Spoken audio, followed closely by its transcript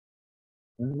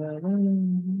So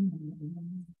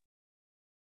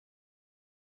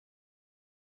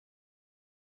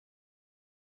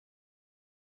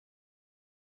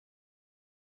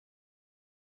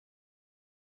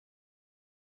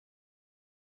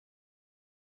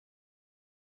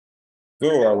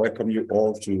I welcome you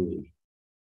all to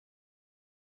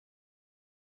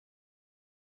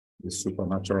the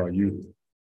Supernatural Youth.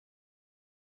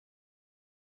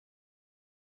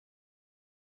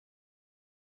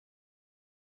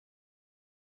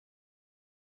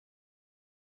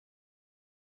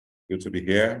 Good to be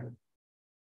here.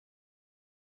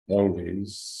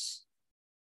 Always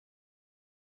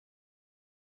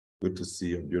good to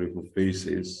see your beautiful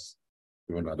faces,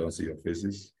 even though I don't see your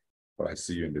faces, but I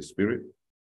see you in the spirit.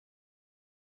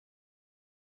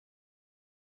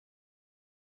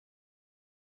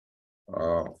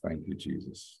 Oh, thank you,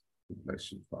 Jesus.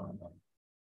 Bless you, Father.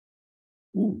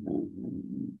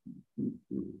 Who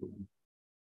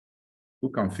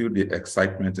can feel the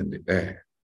excitement in the air?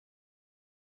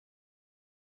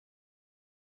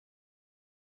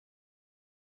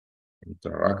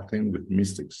 Interacting with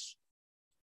mystics.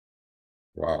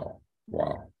 Wow,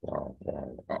 wow, wow,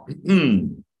 wow, wow.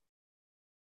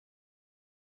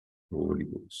 Holy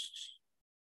Ghost.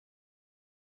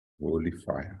 Holy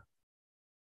fire.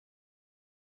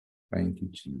 Thank you,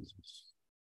 Jesus.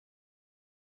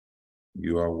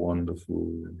 You are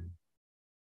wonderful.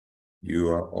 You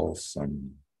are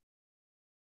awesome.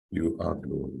 You are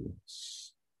glorious.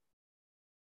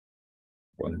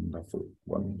 Wonderful,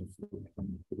 wonderful,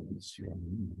 wonderful is your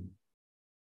name.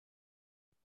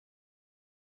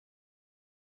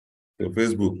 So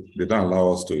Facebook, they don't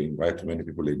allow us to invite many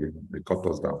people again. They cut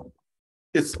us down.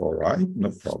 It's all right, no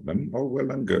problem. All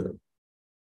well and good.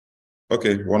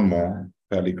 Okay, one more.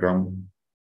 Telegram.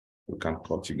 We can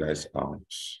cut you guys out.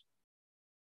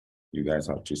 You guys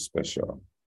are too special.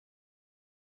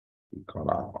 We call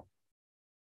out.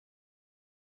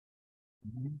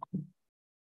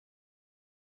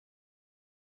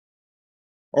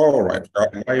 All right.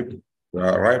 We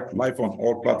are live on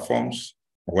all platforms.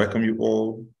 I welcome you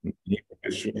all. I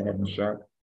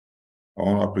want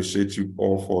to appreciate you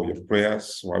all for your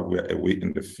prayers while we are away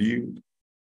in the field.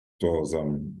 It was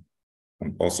an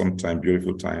awesome time,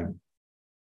 beautiful time.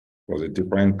 It was a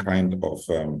different kind of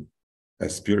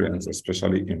experience,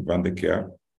 especially in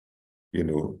Vandecare. You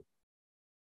know,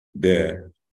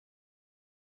 there,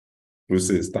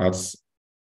 crusade starts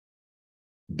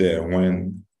there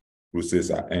when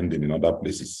crusades are ending in other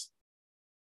places.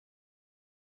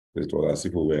 It was as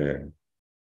if we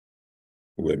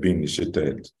were being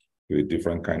initiated to a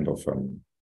different kind of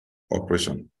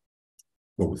operation.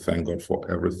 But we thank God for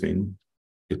everything.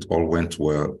 It all went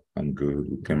well and good.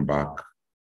 We came back.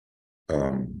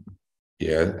 Though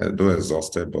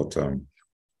exhausted, but the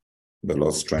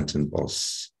Lord strengthened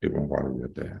us even while we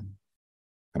were there.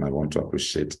 And I want to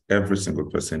appreciate every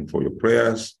single person for your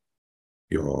prayers,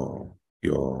 your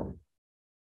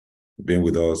being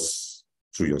with us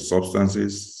through your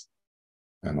substances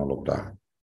and all of that.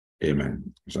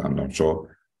 Amen. And I'm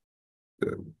sure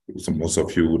most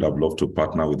of you would have loved to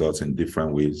partner with us in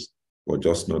different ways, but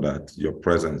just know that your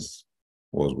presence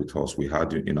was with us. We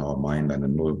had you in our mind, and I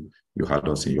know you had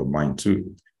us in your mind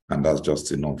too. And that's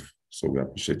just enough. So we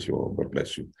appreciate you all. God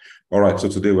bless you. All right. So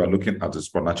today we are looking at the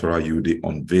Supernatural You, the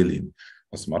Unveiling.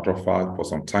 As a matter of fact, for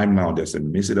some time now, there's a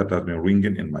message that has been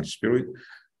ringing in my spirit.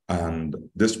 And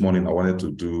this morning I wanted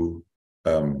to do,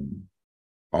 I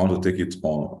want to take it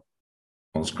on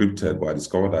unscripted, but I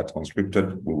discovered that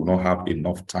unscripted, we will not have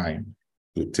enough time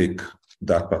to take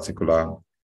that particular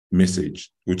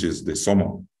message, which is the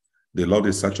summon. The Lord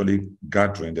is actually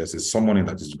gathering. There's a summoning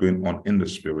that is going on in the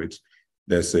spirit.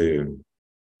 There's an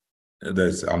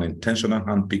intentional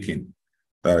handpicking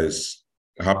that is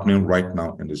happening right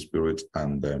now in the spirit,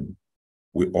 and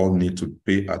we all need to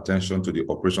pay attention to the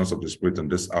operations of the spirit in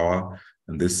this hour,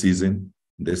 in this season,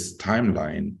 this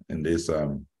timeline, in this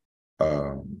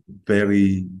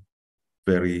very,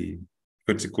 very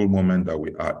critical moment that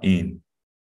we are in.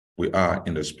 We are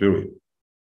in the spirit,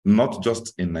 not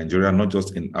just in Nigeria, not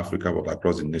just in Africa, but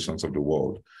across the nations of the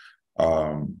world.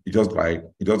 It's just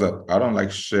that I don't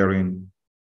like sharing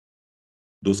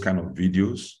those kind of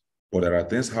videos, but there are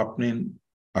things happening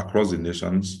across the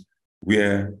nations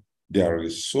where there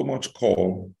is so much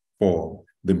call for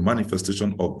the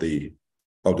manifestation of the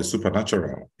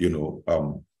supernatural.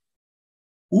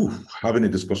 Having a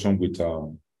discussion with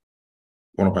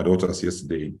one of my daughters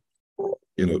yesterday,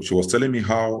 she was telling me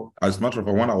how, as a matter of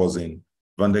fact, when I was in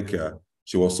Vandecare,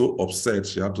 she was so upset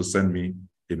she had to send me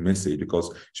a message because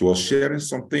she was sharing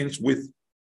something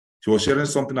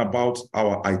about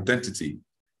our identity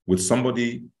with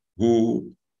somebody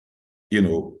who,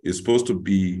 is supposed to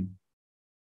be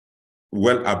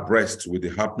well abreast with the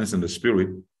happenings in the spirit.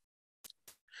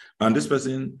 And this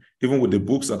person, even with the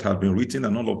books that have been written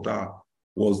and all of that,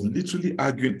 was literally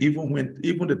arguing,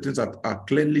 even the things that are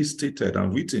clearly stated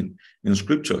and written in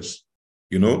scriptures,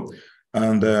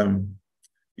 and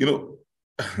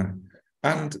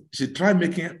and she tried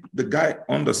making the guy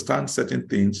understand certain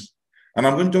things. And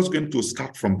I'm just going to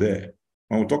start from there.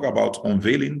 When we talk about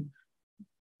unveiling,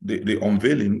 the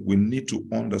unveiling, we need to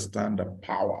understand the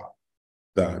power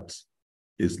that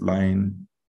is lying,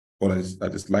 or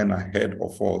that is lying ahead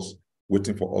of us,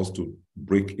 waiting for us to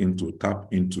break into, tap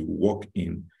into, walk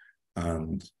in,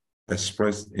 and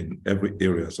express in every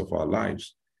areas of our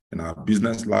lives, in our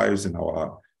business lives, in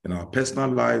our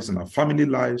personal lives, in our family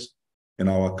lives, in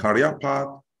our career path,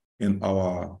 in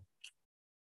our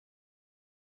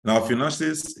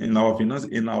finances, in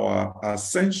our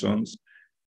ascensions,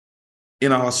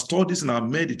 in our studies, in our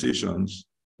meditations.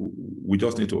 We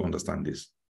just need to understand this.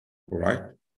 All right?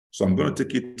 So I'm going to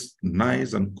take it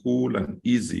nice and cool and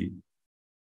easy,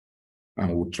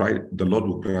 and we'll try. The Lord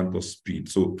will grant us speed.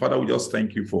 So, Father, we just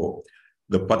thank you for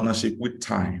the partnership with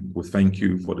time. We thank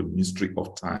you for the mystery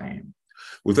of time.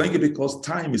 We thank you because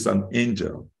time is an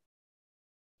angel.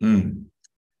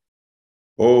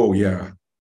 Oh, yeah.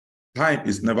 Time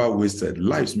is never wasted.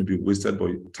 Lives may be wasted,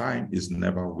 but time is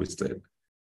never wasted,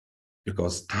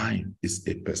 because time is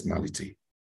a personality.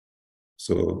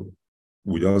 So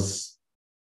we just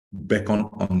beckon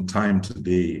on time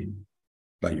today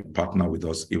that you partner with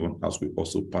us, even as we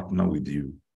also partner with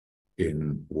you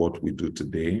in what we do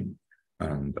today.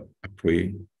 And I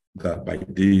pray that by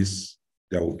this,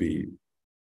 there will be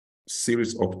a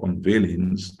series of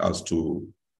unveilings as to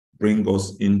bring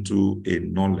us into a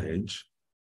knowledge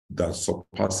that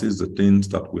surpasses the things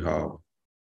that we have,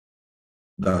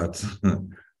 that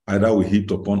either we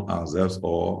heaped upon ourselves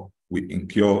or we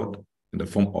incurred in the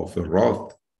form of a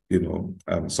wrath.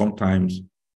 Sometimes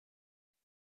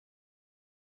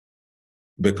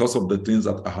because of the things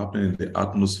that are happening in the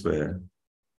atmosphere,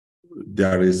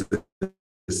 there is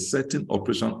a certain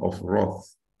operation of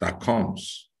wrath that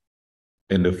comes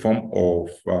in the form of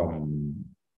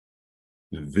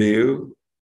veil.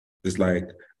 It's like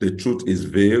the truth is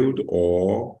veiled,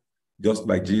 or just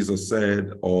like Jesus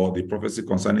said, or the prophecy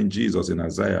concerning Jesus in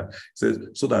Isaiah says,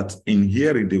 so that in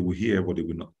hearing they will hear, but they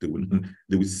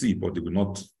will see, but they will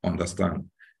not understand.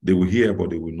 They will hear,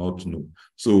 but they will not know.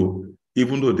 So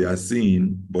even though they are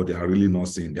seeing, but they are really not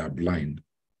seeing, they are blind.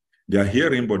 They are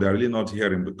hearing, but they are really not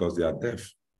hearing because they are deaf.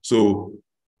 So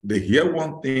they hear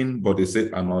one thing, but they say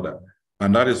another.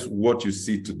 And that is what you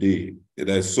see today.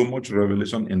 There is so much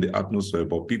revelation in the atmosphere,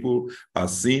 but people are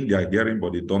seeing, they are hearing,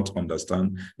 but they don't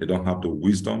understand. They don't have the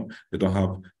wisdom. They don't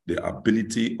have the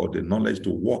ability or the knowledge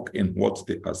to walk in what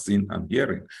they are seeing and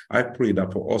hearing. I pray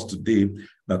that for us today,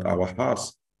 that our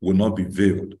hearts will not be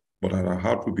veiled, but that our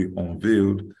heart will be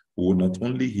unveiled. We will not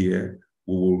only hear,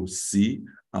 we will see,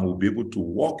 and we'll be able to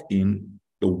walk in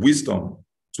the wisdom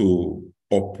to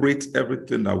operate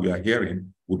everything that we are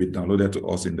hearing will be downloaded to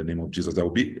us in the name of Jesus. There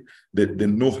will be the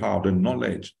know-how, the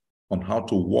knowledge on how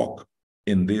to walk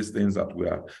in these things that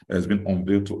has been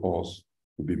unveiled to us,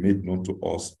 will be made known to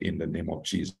us in the name of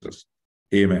Jesus.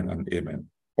 Amen and amen.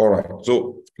 All right,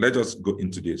 so let's just go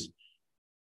into this.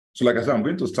 So like I said, I'm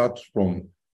going to start from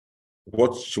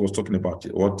what she was talking about,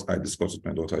 what I discussed with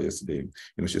my daughter yesterday.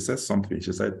 She said something.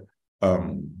 She said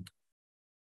that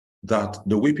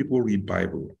the way people read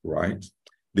Bible, right?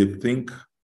 They think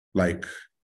like,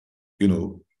 we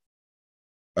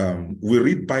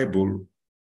read Bible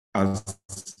as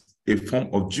a form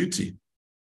of duty.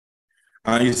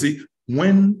 And you see,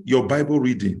 when your Bible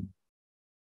reading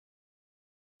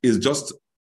is just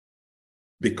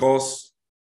because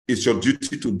it's your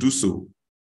duty to do so,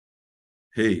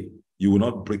 hey, you will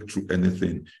not break through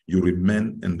anything. You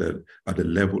remain at the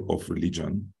level of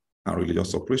religion and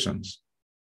religious operations.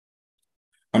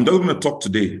 I'm just going to talk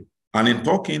today. And in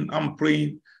talking, I'm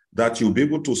praying that you'll be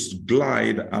able to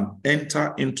glide and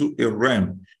enter into a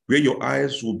realm where your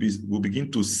eyes will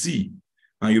begin to see,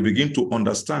 and you begin to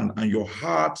understand, and your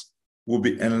heart will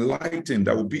be enlightened.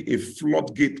 There will be a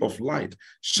floodgate of light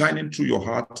shining through your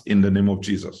heart in the name of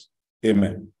Jesus.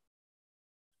 Amen.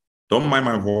 Don't mind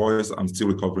my voice. I'm still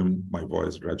recovering my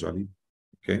voice gradually.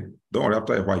 Okay? Don't worry.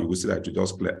 After a while, you will see that it will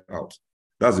just clear out.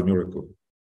 That's a miracle.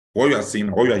 What you are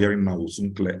seeing, what you are hearing now will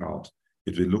soon clear out.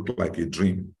 It will look like a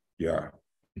dream. Yeah.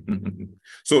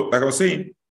 So, like I was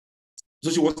saying,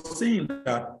 so she was saying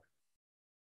that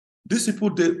these people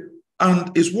did,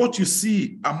 and it's what you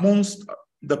see amongst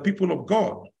the people of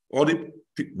God, or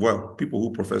people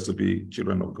who profess to be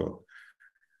children of God.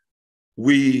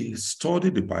 we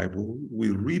study the Bible, we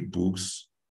read books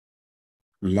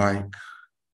like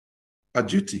a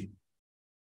duty.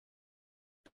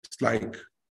 It's like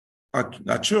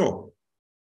a chore.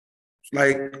 It's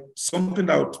like something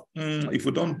that if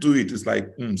we don't do it, it's like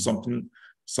something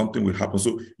will happen.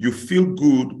 So you feel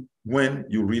good when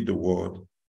you read the word.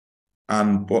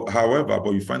 But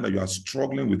you find that you are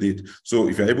struggling with it. So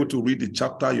if you're able to read the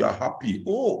chapter, you are happy.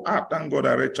 Oh, thank God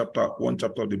I read one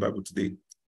chapter of the Bible today.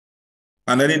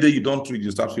 And any day you don't read,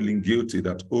 you start feeling guilty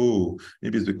that, oh,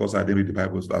 maybe it's because I didn't read the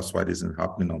Bible, so that's why this isn't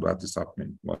happening or that is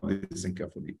happening. Well, listen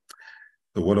carefully.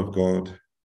 The word of God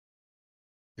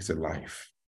is a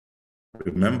life.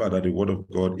 Remember that the word of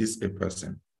God is a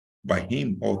person. By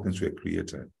him, all things were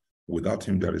created. Without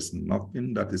him, there is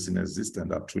nothing that is in existence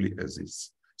that truly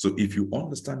exists. So if you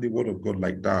understand the word of God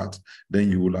like that,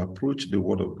 then you will approach the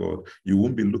word of God. You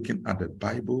won't be looking at the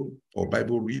Bible or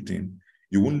Bible reading.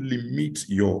 You won't limit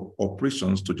your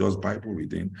operations to just Bible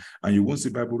reading. And you won't see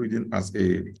Bible reading as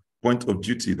a point of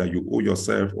duty that you owe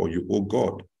yourself or you owe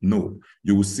God. No,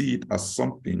 you will see it as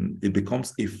something, it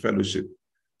becomes a fellowship.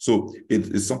 So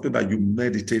it is something that you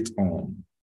meditate on.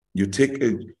 You take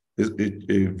a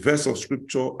verse of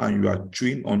scripture and you are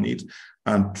chewing on it.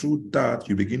 And through that,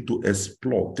 you begin to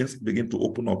explore. Things begin to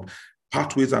open up.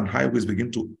 Pathways and highways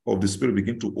of the spirit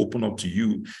begin to open up to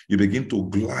you. You begin to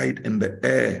glide in the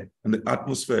air, in the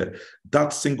atmosphere.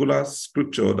 That singular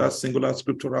scripture, that singular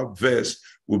scriptural verse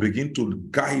will begin to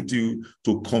guide you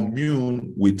to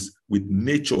commune with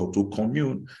nature, to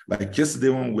commune. Like yesterday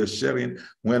when we were sharing,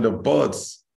 when the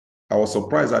birds, I was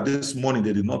surprised that this morning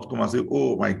they did not come and say,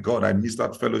 oh my God, I missed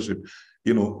that fellowship.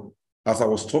 You know, as I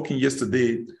was talking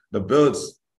yesterday, the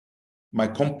birds, my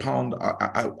compound,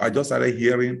 I just started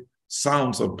hearing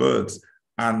sounds of birds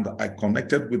and I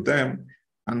connected with them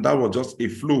and that was just a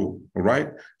flow, right?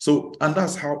 So, and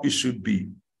that's how it should be.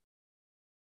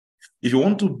 If you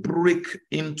want to break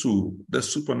into the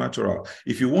supernatural,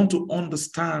 if you want to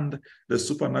understand the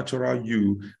supernatural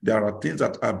you, there are things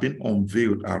that are being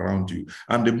unveiled around you.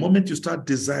 And the moment you start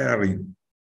desiring,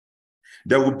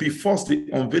 there will be first the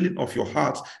unveiling of your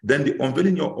heart, then the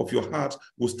unveiling of your heart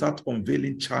will start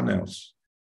unveiling channels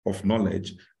of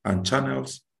knowledge and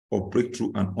channels of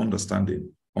breakthrough and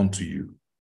understanding unto you.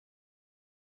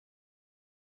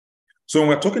 So when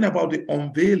we're talking about the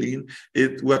unveiling,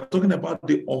 we're talking about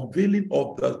the unveiling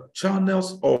of the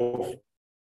channels of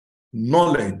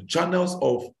knowledge, channels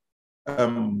of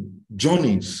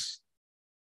journeys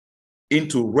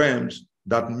into realms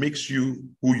that makes you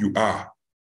who you are.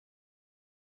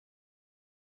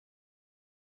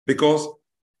 Because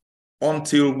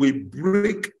until we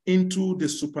break into the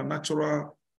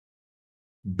supernatural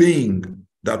being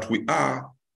that we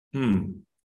are,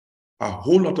 a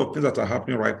whole lot of things that are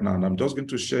happening right now, and I'm just going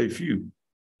to share a few.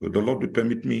 But the Lord will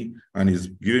permit me, and He's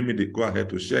giving me the go-ahead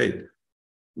to share it.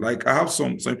 Like I have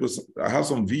some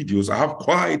videos. I have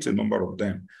quite a number of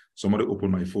them. Somebody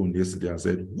opened my phone yesterday and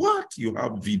said, "What? You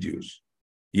have videos?"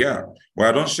 Yeah, well,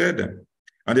 I don't share them,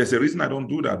 and there's a reason I don't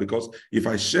do that, because if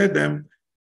I share them,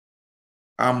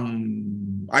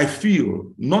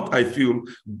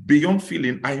 beyond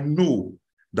feeling, I know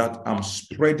that I'm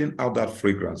spreading out that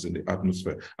fragrance in the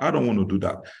atmosphere. I don't want to do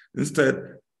that.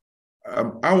 Instead,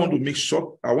 I want to make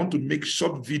short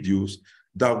videos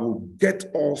that will get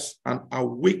us and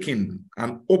awaken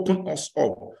and open us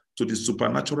up to the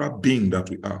supernatural being that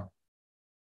we are.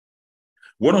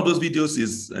 One of those videos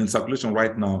is in circulation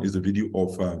right now, is the video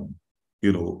of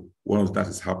one of that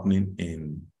is happening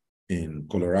in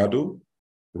Colorado,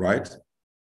 right?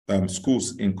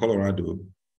 Schools in Colorado,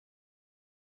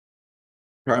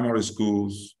 primary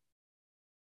schools,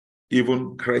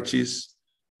 even creches,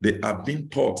 they are being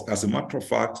taught. As a matter of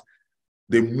fact,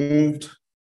 they moved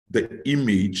an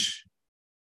image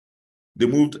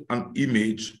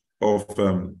of,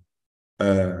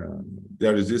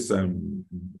 there is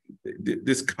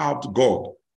this carved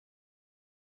God.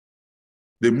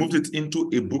 They moved it into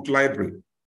a book library.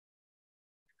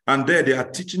 And there they are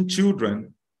teaching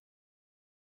children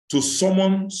to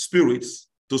summon spirits,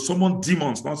 to summon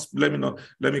demons. Let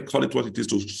me call it what it is,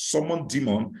 to summon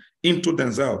demon into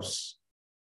themselves.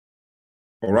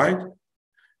 All right?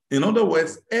 In other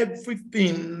words,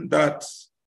 everything that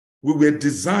we were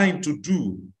designed to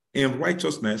do in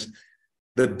righteousness,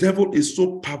 the devil is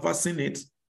so perversing it,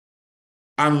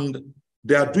 and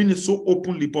they are doing it so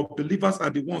openly, but believers are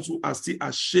the ones who are still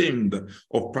ashamed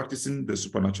of practicing the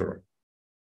supernatural.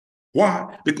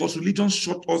 Why? Because religion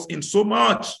shut us in so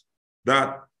much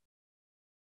that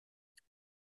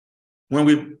when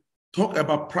we talk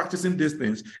about practicing these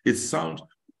things,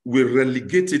 we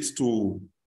relegate it to,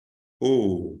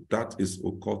 oh, that is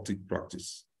occultic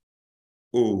practice.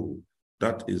 Oh,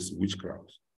 that is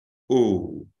witchcraft.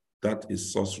 Oh, that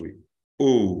is sorcery.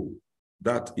 Oh,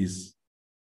 that is,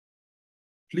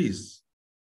 please,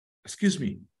 excuse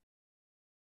me.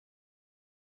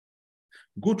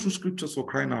 Go through scriptures for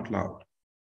crying out loud.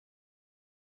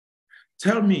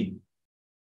 Tell me,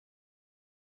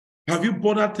 have you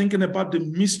bothered thinking about the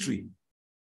mystery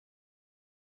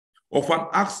of an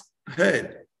axe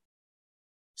head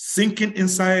sinking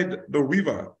inside the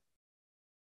river?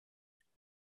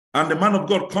 And the man of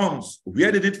God comes.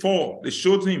 Where did it fall? They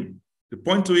showed him. They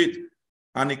point to it.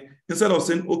 And instead of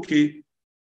saying, okay,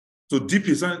 to dip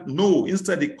his hand, no,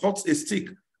 instead he cuts a stick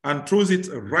and throws it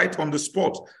right on the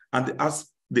spot. And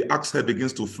the axe head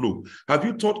begins to flow. Have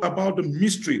you thought about the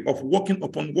mystery of walking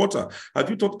upon water? Have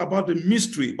you thought about the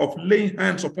mystery of laying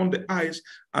hands upon the eyes,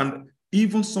 and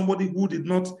even somebody who did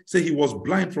not say he was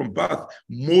blind from birth,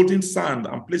 molding sand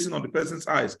and placing on the person's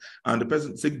eyes, and the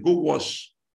person said, go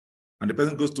wash. And the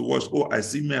person goes to wash. Oh, I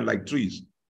see men like trees.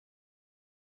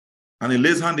 And he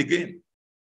lays hand again.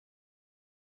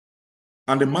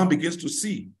 And the man begins to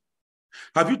see.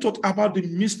 Have you thought about the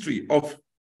mystery of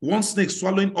one snake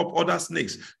swallowing up other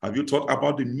snakes? Have you thought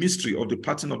about the mystery of the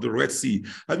parting of the Red Sea?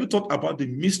 Have you thought about the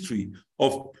mystery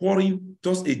of pouring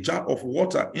just a jar of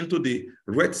water into the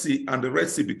Red Sea, and the Red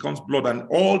Sea becomes blood, and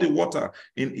all the water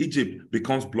in Egypt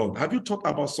becomes blood? Have you thought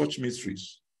about such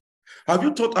mysteries? Have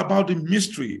you thought about the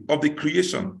mystery of the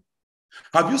creation?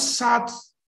 Have you sat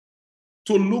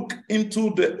to look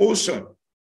into the ocean,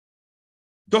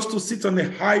 just to sit on a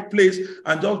high place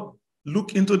and just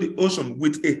look into the ocean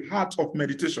with a heart of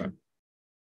meditation?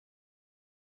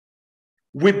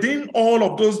 Within all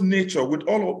of those nature,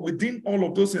 within all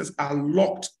of those things are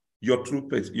locked your true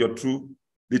place,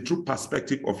 the true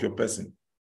perspective of your person.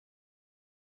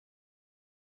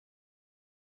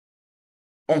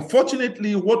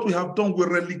 Unfortunately, what we have done, we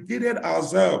relegated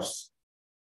ourselves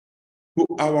to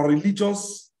our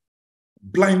religious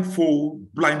blindfolded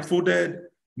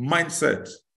mindset.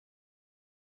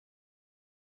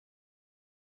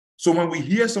 So when we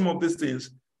hear some of these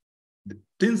things, the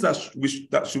things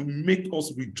that should make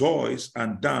us rejoice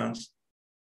and dance,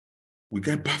 we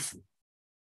get baffled.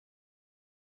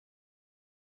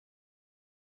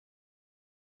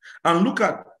 And look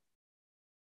at,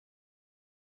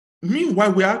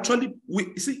 meanwhile,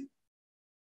 we see,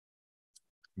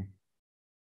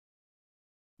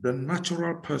 the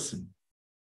natural person,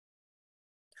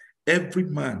 every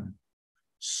man,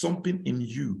 something in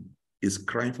you is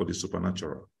crying for the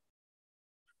supernatural.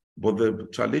 But the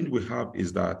challenge we have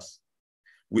is that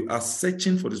we are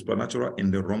searching for the supernatural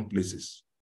in the wrong places.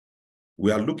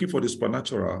 We are looking for the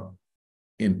supernatural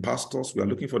in pastors. We are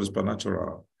looking for the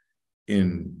supernatural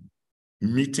in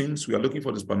meetings. We are looking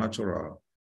for the supernatural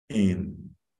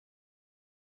in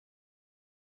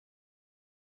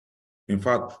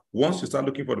fact, once you start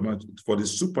looking for the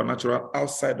supernatural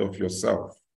outside of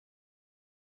yourself,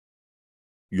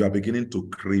 you are beginning to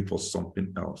crave for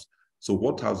something else. So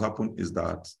what has happened is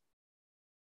that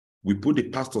we put the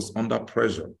pastors under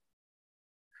pressure.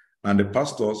 And the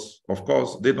pastors, of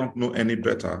course, they don't know any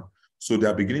better. So they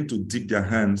are beginning to dip their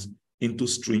hands into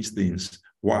strange things.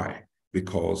 Why?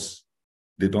 Because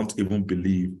they don't even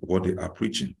believe what they are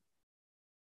preaching.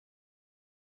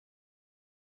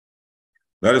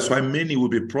 That is why many will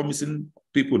be promising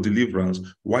people deliverance,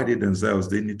 why they themselves,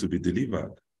 they need to be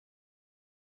delivered.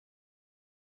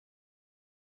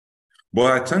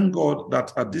 But I thank God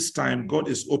that at this time, God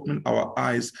is opening our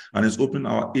eyes and is opening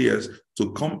our ears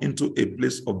to come into a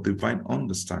place of divine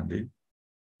understanding,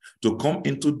 to come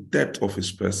into depth of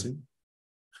his person.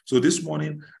 So this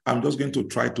morning, I'm just going to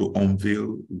try to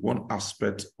unveil one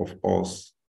aspect of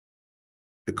us,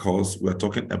 because we're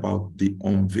talking about the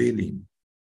unveiling.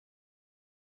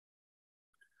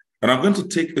 And I'm going to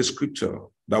take a scripture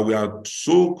that we are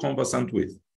so conversant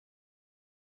with.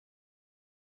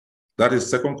 That is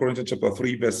 2 Corinthians chapter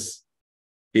 3, verse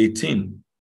 18.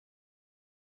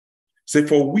 Say,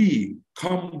 for we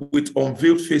come with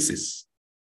unveiled faces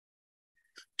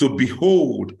to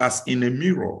behold as in a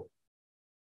mirror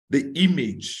the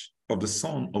image of the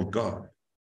Son of God.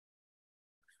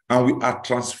 And we are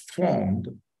transformed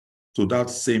to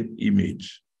that same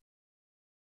image.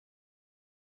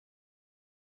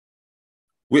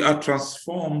 We are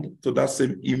transformed to that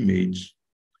same image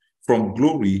from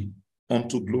glory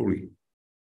unto glory.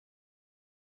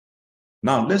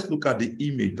 Now, let's look at the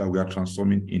image that we are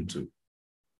transforming into.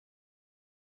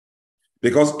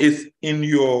 Because it's in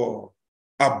your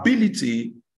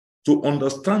ability to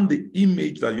understand the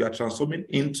image that you are transforming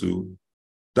into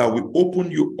that will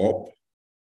open you up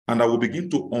and that will begin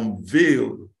to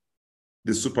unveil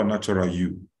the supernatural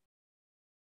you.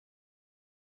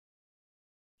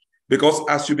 Because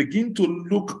as you begin to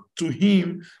look to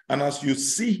him and as you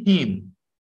see him,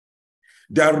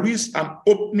 there is an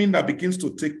opening that begins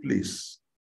to take place.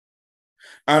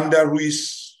 And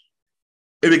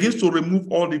it begins to remove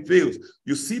all the veils.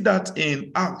 You see that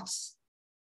in Acts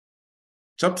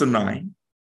chapter 9,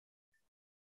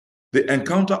 the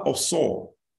encounter of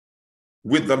Saul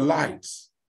with the light.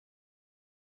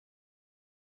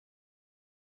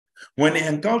 When he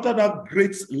encountered that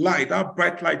great light, that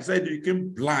bright light, he said he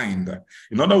became blind.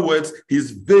 In other words,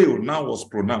 his veil now was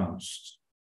pronounced.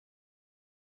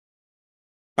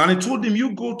 And he told him,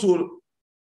 you go to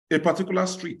a particular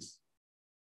street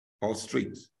or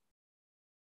street.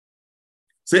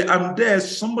 Say, and there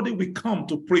somebody will come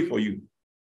to pray for you.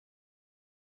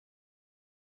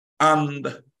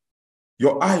 And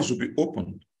your eyes will be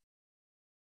opened.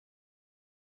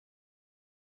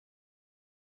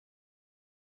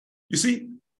 You see,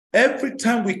 every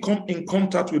time we come in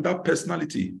contact with that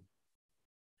personality,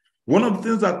 one of the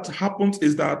things that happens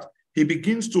is that he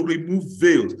begins to remove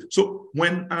veils. So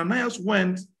when Ananias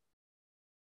went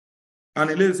and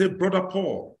he later said, Brother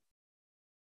Paul,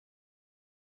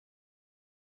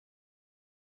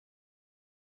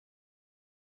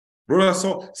 Brother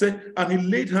Saul said, and he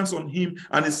laid hands on him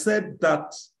and he said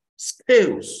that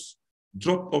scales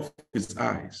dropped off his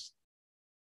eyes.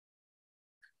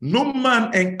 No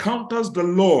man encounters the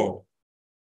Lord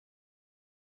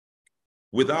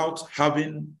without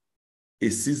having a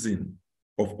season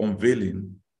of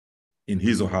unveiling in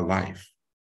his or her life.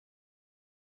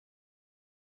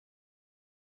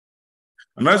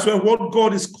 And that's why what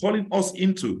God is calling us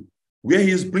into, where he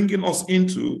is bringing us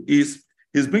into, is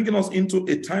he's bringing us into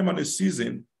a time and a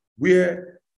season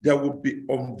where there will be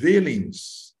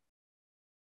unveilings,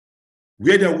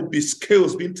 where there will be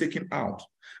scales being taken out,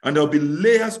 and there will be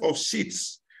layers of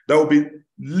sheets that will be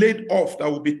laid off, that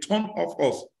will be torn off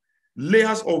us,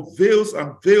 layers of veils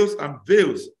and veils and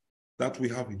veils that we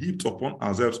have heaped upon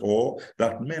ourselves or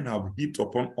that men have heaped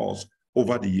upon us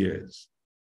over the years.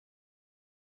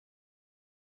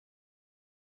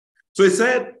 So he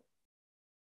said,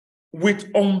 with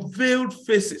unveiled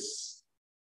faces,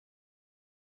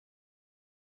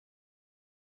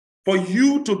 for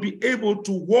you to be able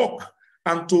to walk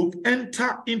and to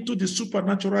enter into the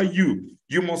supernatural you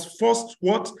must first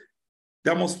what?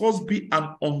 There must first be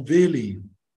an unveiling.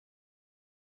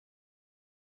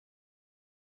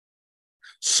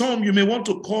 Some you may want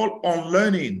to call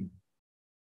unlearning.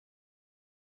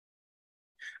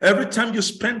 Every time you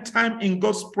spend time in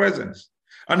God's presence,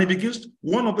 and it begins,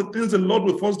 one of the things the Lord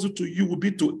will first do to you will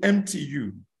be to empty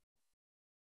you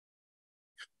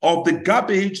of the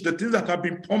garbage, the things that have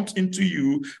been pumped into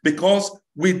you, because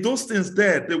with those things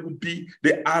there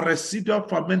are residual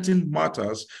fermenting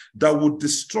matters that would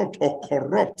disrupt or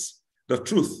corrupt the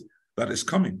truth that is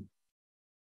coming.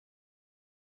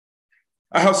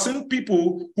 I have seen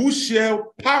people who share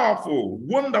powerful,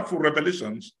 wonderful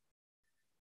revelations,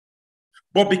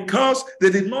 but because they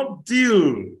did not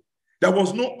deal, there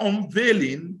was no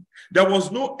unveiling, there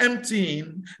was no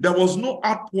emptying, there was no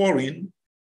outpouring.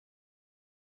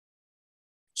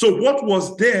 So what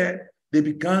was there, they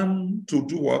began to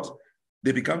do what?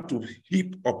 They began to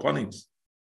heap upon it.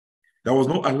 There was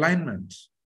no alignment.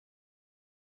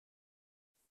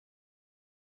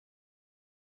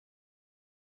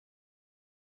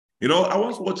 You know, I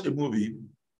once watched a movie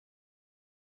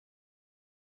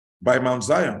by Mount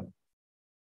Zion.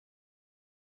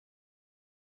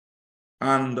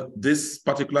 And this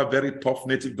particular very tough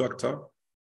native doctor,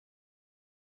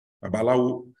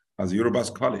 Babalawo, as the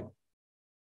Yorubas call it,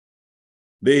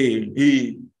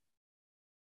 he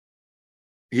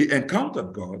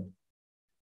encountered God,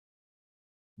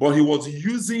 but he was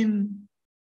using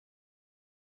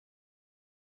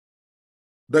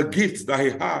the gifts that he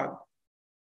had,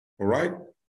 all right?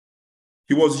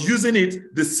 He was using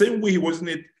it the same way he was in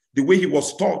it, the way he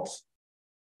was taught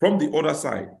from the other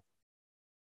side.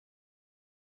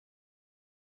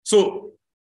 So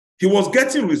he was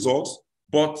getting results,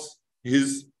 but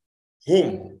his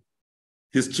home,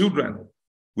 his children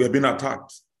were being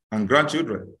attacked, and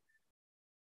grandchildren.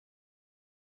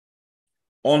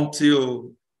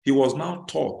 Until he was now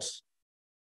taught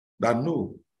that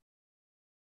no,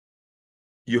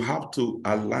 you have to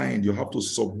align, you have to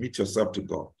submit yourself to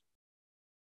God.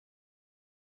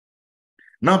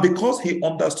 Now, because he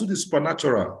understood the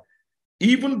supernatural,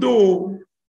 even though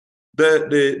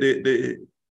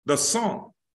the son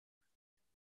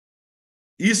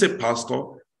is a pastor,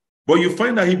 but you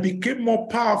find that he became more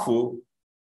powerful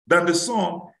than the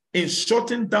son in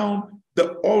shutting down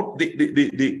the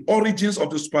origins of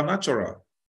the supernatural.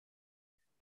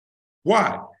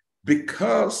 Why?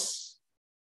 Because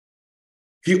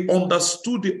He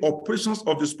understood the operations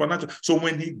of the supernatural. So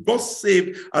when he got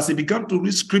saved, as he began to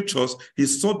read scriptures, he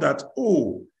saw that,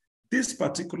 oh, this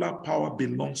particular power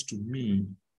belongs to me,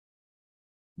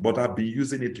 but I've been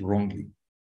using it wrongly.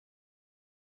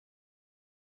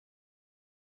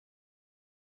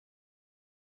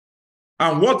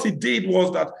 And what he did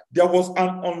was that there was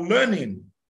an unlearning.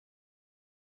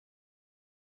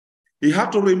 He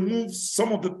had to remove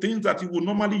some of the things that he would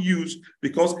normally use,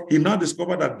 because he now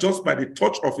discovered that just by the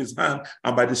touch of his hand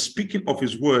and by the speaking of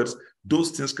his words,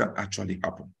 those things can actually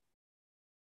happen.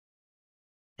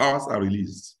 Powers are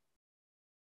released.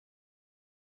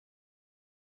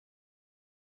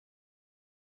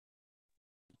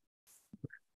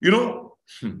 You know,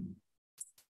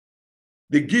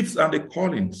 the gifts and the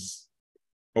callings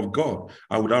of God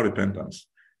are without repentance.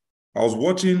 I was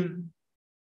watching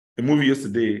a movie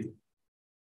yesterday,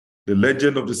 The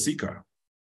Legend of the Seeker.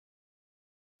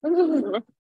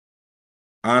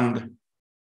 And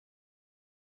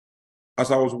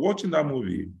as I was watching that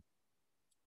movie,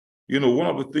 you know, one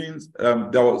of the things,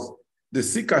 there was the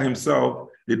seeker himself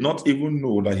did not even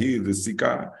know that he is the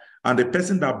seeker, and the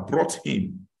person that brought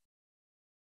him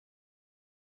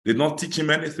did not teach him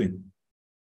anything.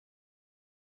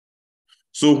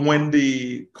 So when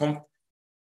the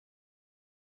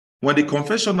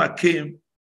confessioner came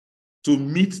to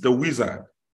meet the wizard,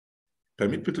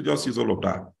 permit me to just use all of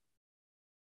that,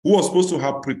 who was supposed to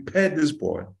have prepared this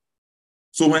boy.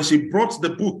 So when she brought the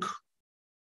book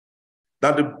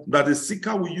that the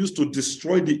seeker will use to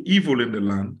destroy the evil in the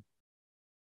land,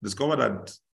 discovered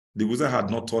that the wizard had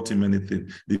not taught him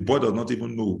anything. The boy does not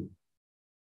even know,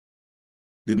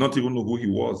 did not even know who he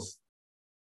was.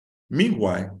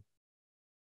 Meanwhile,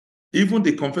 even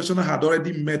the confessioner had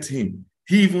already met him.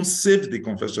 He even saved the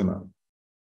confessioner,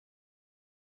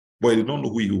 but he did not know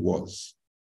who he was.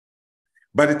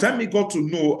 By the time he got to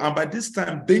know, and by this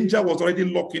time, danger was already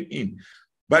locking in.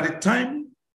 By the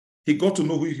time he got to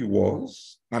know who he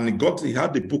was, and he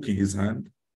had the book in his hand,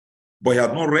 but he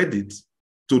had not read it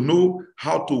to know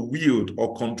how to wield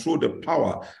or control the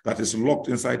power that is locked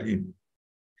inside him.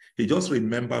 He just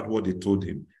remembered what they told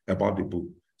him about the book.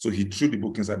 So he threw the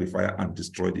book inside the fire and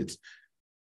destroyed it.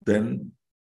 Then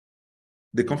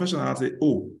the confessional said,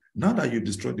 oh, now that you've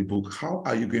destroyed the book, how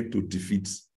are you going to defeat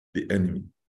the enemy?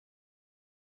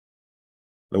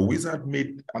 The wizard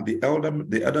made, and the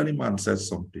elderly man said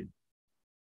something.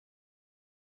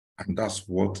 And that's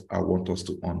what I want us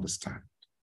to understand.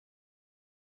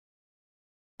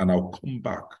 And I'll come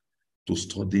back to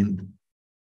studying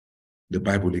the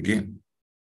Bible again.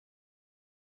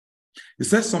 He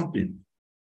said something.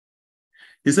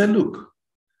 He said, look,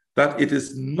 that it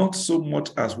is not so much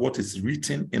as what is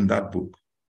written in that book,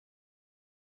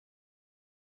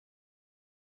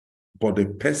 but the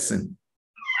person,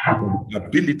 the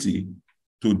ability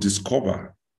to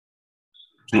discover,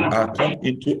 to come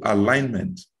into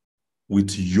alignment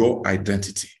with your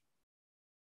identity.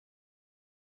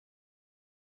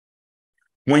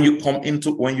 When you come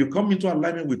into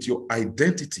alignment with your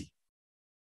identity,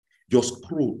 your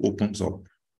scroll opens up.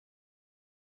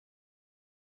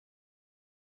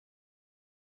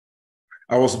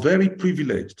 I was very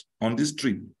privileged on this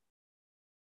trip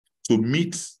to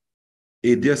meet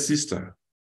a dear sister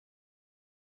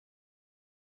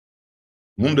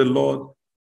whom the Lord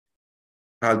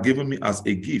had given me as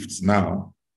a gift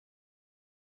now.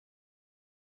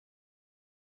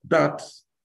 That,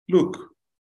 look,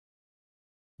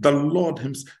 the Lord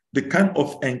himself, the kind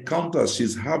of encounters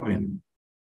she's having,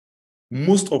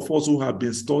 most of us who have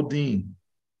been studying,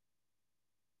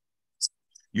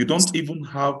 you don't even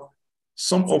have,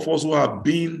 some of us who have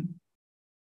been,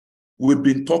 we've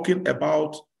been talking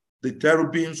about the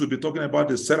cherubims, we've been talking about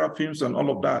the seraphims and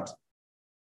all of that.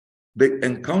 The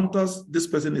encounters this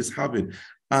person is having,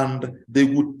 and they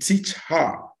would teach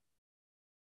her.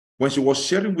 When she was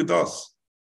sharing with us,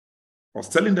 I was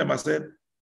telling them, I said,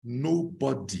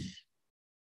 nobody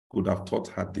could have taught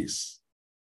her this.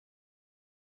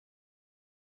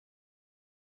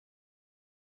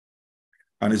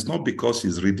 And it's not because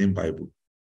she's reading Bible.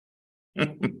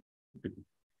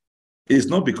 It's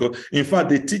not because, in fact,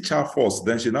 they teach her first,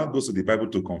 then she now goes to the Bible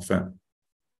to confirm.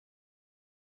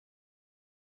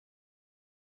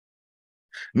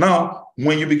 Now,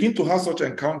 when you begin to have such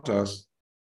encounters,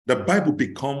 the Bible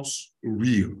becomes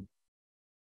real.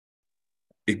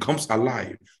 It comes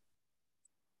alive.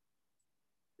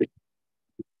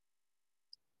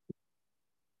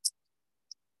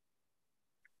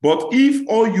 But if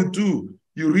all you do,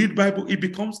 you read Bible, it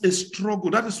becomes a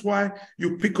struggle. That is why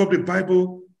you pick up the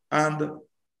Bible and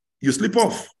you slip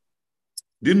off.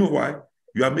 Do you know why?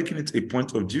 You are making it a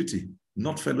point of duty,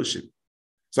 not fellowship.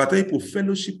 So I tell people,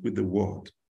 fellowship with the word.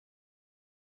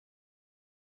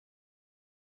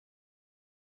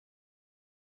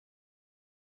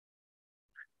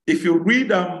 If you read,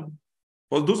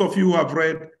 for those of you who have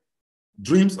read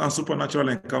Dreams and Supernatural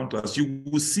Encounters, you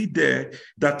will see there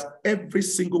that every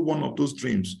single one of those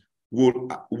dreams will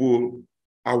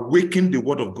awaken the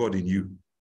word of God in you.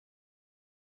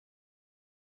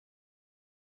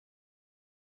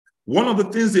 One of the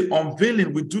things the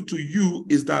unveiling will do to you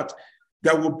is that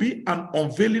there will be an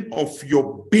unveiling of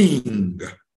your being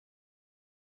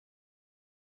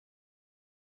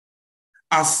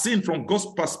as seen from God's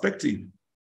perspective.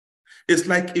 It's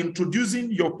like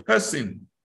introducing your person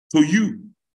to you.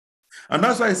 And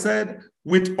that's why I said,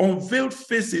 with unveiled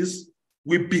faces,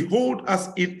 we behold as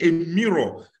in a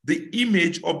mirror the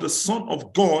image of the Son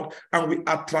of God, and we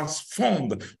are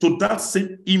transformed to that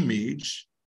same image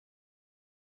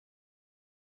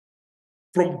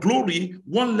from glory,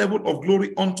 one level of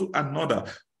glory unto another.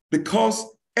 Because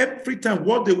every time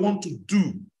what they want to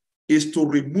do is to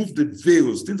remove the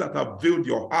veils, things that have veiled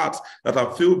your heart, that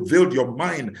have veiled your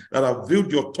mind, that have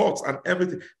veiled your thoughts and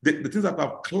everything, the things that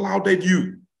have clouded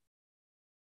you.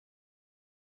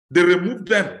 They remove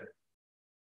them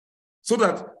so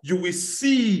that you will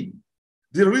see.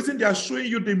 The reason they are showing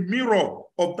you the mirror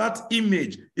of that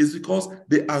image is because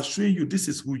they are showing you this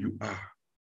is who you are.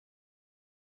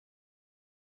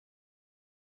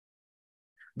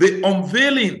 The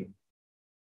unveiling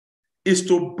is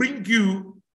to bring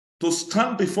you to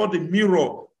stand before the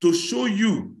mirror to show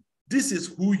you this is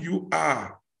who you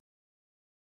are.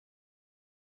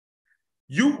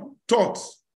 You thought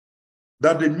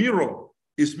that the mirror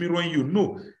is mirroring you.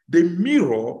 No, the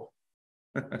mirror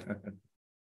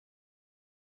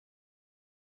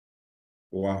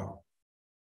wow.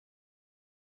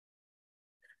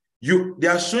 They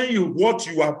are showing you what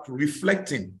you are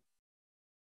reflecting.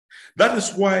 That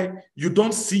is why you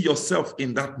don't see yourself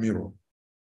in that mirror.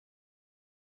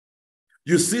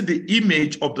 You see the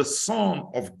image of the Son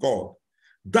of God.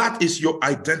 That is your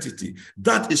identity.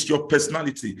 That is your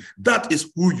personality. That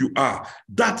is who you are.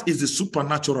 That is the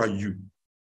supernatural you.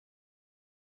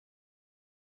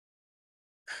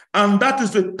 And that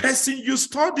is the person you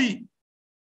study.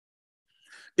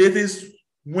 It is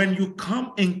when you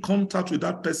come in contact with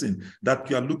that person that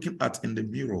you are looking at in the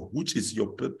mirror, which is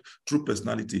your true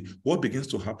personality, what begins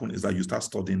to happen is that you start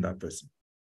studying that person.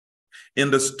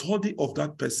 In the study of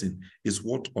that person is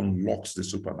what unlocks the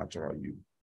supernatural you.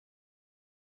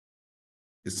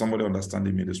 Is somebody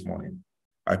understanding me this morning?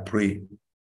 I pray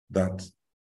that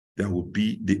there will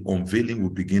be, the unveiling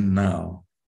will begin now,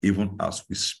 even as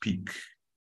we speak.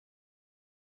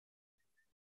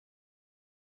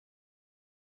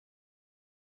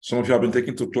 Some of you have been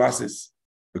taken to classes,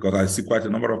 because I see quite a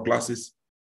number of classes.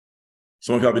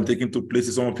 Some of you have been taken to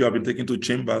places. Some of you have been taken to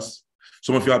chambers.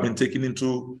 Some of you have been taken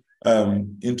into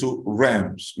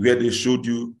realms where they showed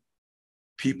you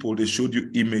people, they showed you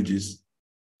images,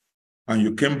 and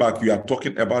you came back, you are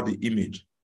talking about the image.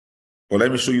 But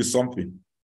let me show you something.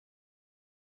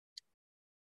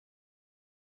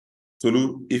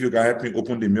 Tolu, if you can help me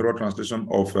open the mirror translation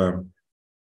of 2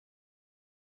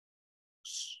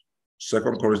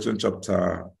 Corinthians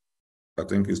chapter, I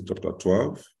think it's chapter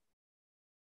 12.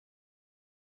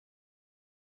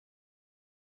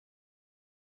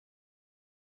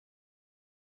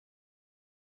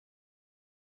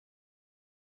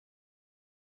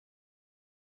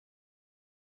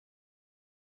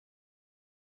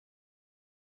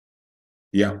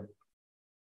 Yeah.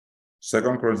 2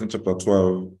 Corinthians chapter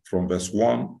 12 from verse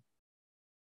 1.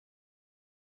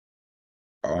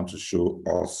 I want to show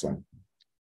awesome.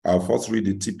 I'll first read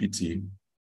the TPT,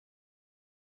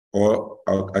 or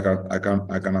I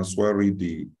can as well read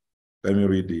let me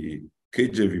read the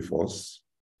KJV first.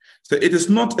 So it is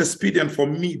not expedient for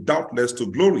me, doubtless, to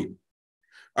glory.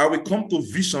 I will come to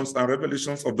visions and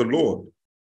revelations of the Lord.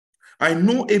 I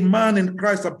know a man in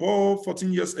Christ above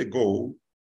 14 years ago,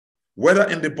 whether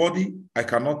in the body I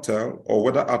cannot tell, or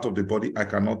whether out of the body I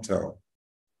cannot tell.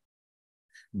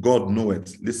 God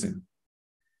knoweth. Listen.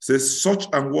 Says, such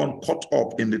an one caught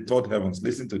up in the third heavens.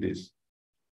 Listen to this.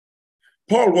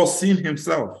 Paul was seeing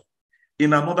himself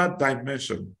in another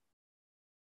dimension.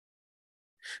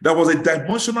 There was a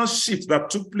dimensional shift that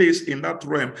took place in that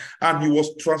realm, and he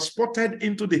was transported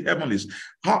into the heavenlies.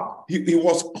 He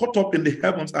was caught up in the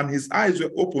heavens, and his eyes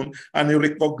were open, and he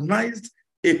recognized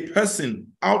a person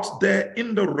out there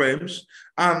in the realms,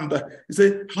 and he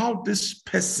said, how this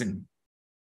person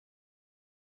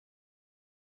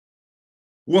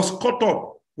was caught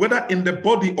up whether in the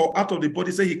body or out of the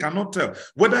body, say he cannot tell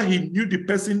whether he knew the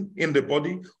person in the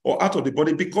body or out of the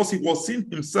body, because he was seeing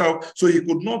himself, so he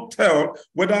could not tell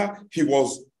whether he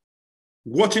was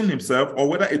watching himself or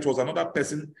whether it was another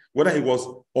person, whether he was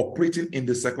operating in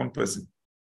the second person.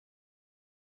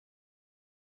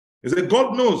 He said,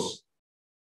 God knows.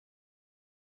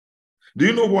 Do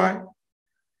you know why?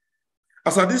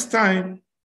 As at this time,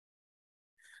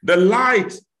 the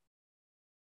light,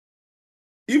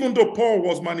 even though Paul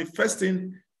was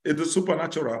manifesting in the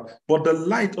supernatural, but the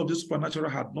light of the supernatural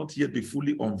had not yet been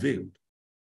fully unveiled.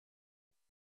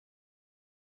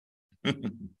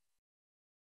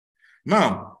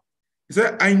 Now, he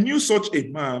said, I knew such a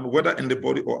man, whether in the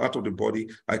body or out of the body,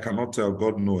 I cannot tell,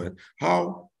 God knoweth,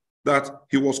 how that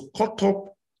he was caught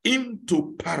up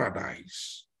into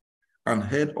paradise and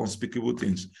heard unspeakable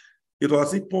things. It was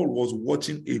as if Paul was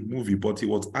watching a movie, but he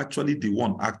was actually the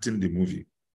one acting the movie.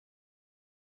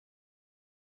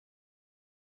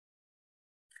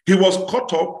 He was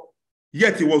caught up,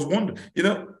 yet he was wondering. You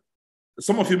know,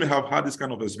 some of you may have had this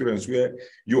kind of experience where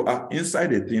you are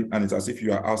inside a thing and it's as if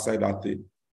you are outside that thing.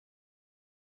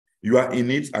 You are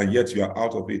in it and yet you are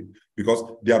out of it, because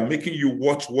they are making you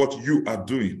watch what you are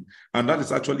doing. And that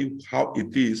is actually how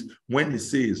it is when he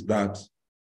says that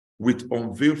with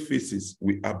unveiled faces,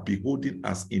 we are beholding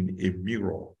as in a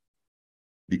mirror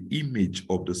the image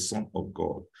of the Son of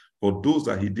God. For those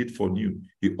that he did foreknew,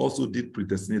 he also did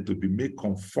predestinate to be made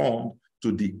conformed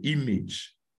to the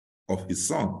image of his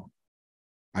Son.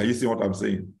 Are you seeing what I'm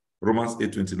saying? Romans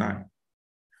 8:29.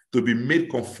 To be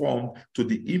made conformed to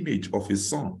the image of his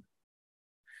Son.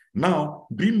 Now,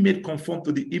 being made conformed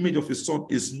to the image of his Son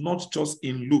is not just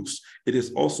in looks, it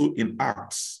is also in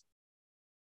acts.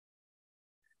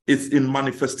 It's in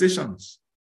manifestations.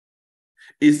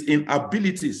 It's in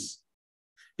abilities.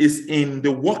 It's in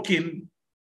the walking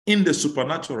in the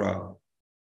supernatural,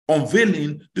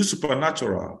 unveiling the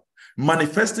supernatural,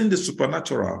 manifesting the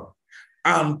supernatural,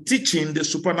 and teaching the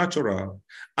supernatural.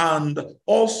 And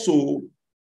also,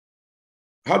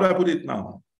 how do I put it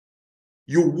now?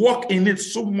 You walk in it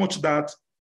so much that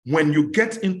when you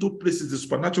get into places, the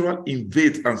supernatural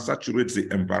invades and saturates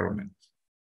the environment.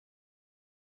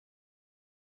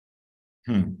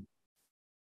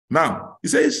 Now, he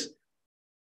says,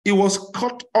 he was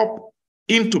caught up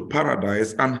into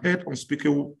paradise and heard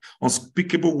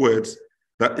unspeakable words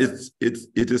that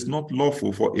it is not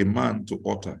lawful for a man to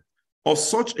utter. Of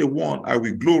such a one I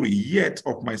will glory, yet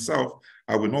of myself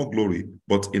I will not glory,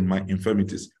 but in my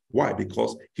infirmities. Why?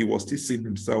 Because he was still seeing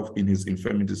himself in his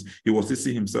infirmities. He was still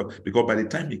seeing himself, because by the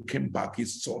time he came back, he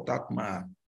saw that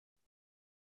man,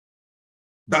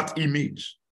 that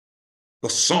image, the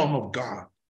Son of God,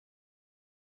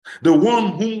 the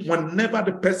one whom whenever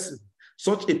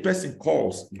such a person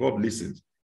calls, God listens.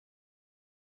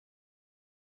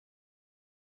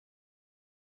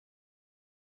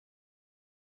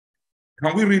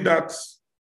 Can we read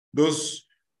those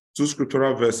two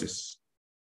scriptural verses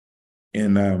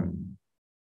in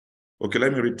okay,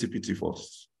 let me read TPT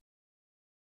first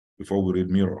before we read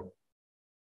mirror.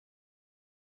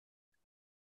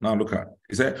 Now look at it.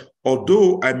 He said,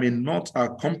 although I may not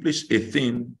accomplish a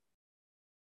thing,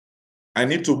 I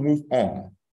need to move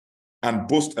on and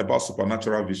boast about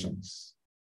supernatural visions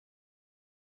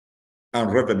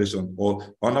and revelation,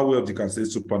 or another way you can say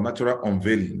supernatural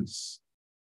unveilings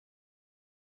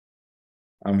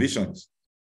and visions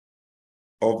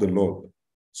of the Lord.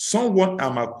 Someone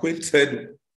I'm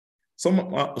acquainted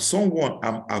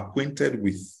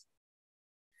with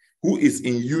who is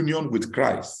in union with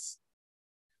Christ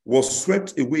was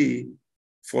swept away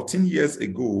 14 years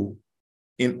ago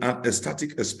in an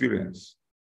ecstatic experience.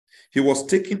 He was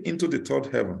taken into the third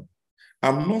heaven.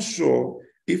 I'm not sure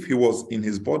if he was in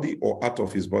his body or out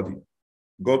of his body.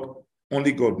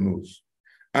 Only God knows.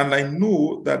 And I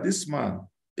know that this man,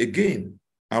 again,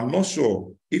 I'm not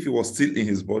sure if he was still in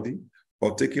his body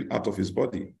or taken out of his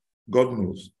body. God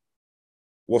knows.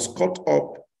 Was caught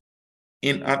up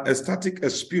in an ecstatic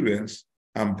experience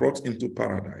and brought into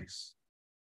paradise.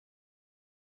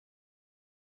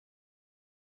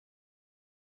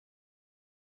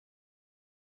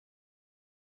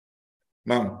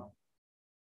 Now,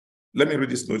 let me read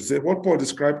this note. It says, what Paul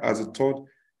described as the third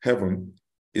heaven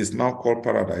is now called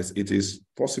paradise. It is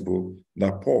possible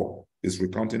that Paul is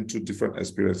recounting two different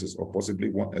experiences, or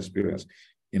possibly one experience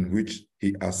in which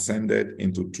he ascended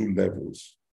into two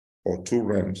levels or two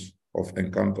realms of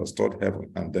encounters, third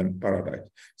heaven and then paradise,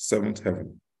 seventh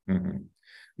heaven.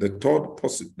 The third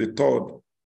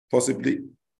possibly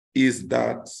is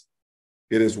that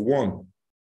it is one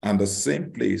and the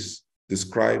same place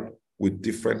described with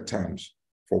different terms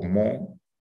for more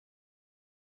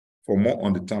For more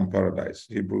on the term paradise,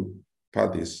 Hebrew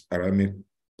paradise, Aramaic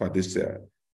paradisia,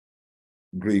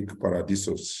 Greek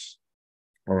paradisos.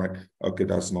 All right. Okay,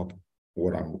 that's not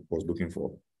what I was looking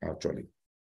for, actually.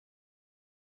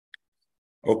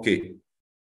 Okay.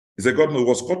 He said, God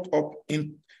was caught up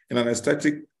in an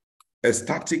ecstatic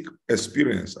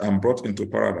experience and brought into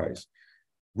paradise,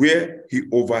 where he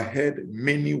overheard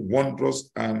many wondrous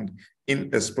and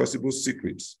inexpressible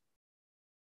secrets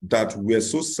that were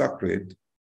so sacred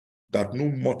that no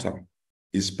mortal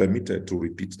is permitted to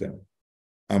repeat them.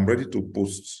 I'm ready to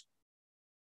boast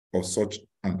of such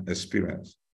an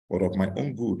experience, but of my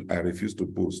own good, I refuse to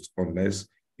boast unless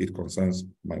it concerns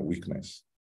my weakness.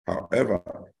 However,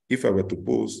 if I were to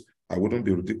boast, I wouldn't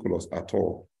be ridiculous at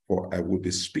all, for I would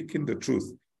be speaking the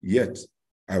truth, yet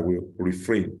I will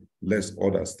refrain lest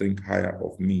others think higher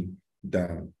of me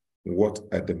than what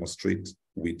I demonstrate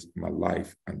with my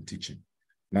life and teaching.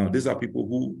 Now, these are people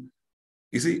who,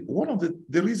 you see, one of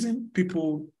the reason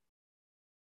people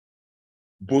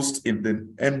boast in the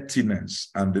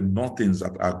emptiness and the nothings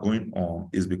that are going on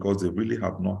is because they really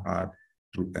have not had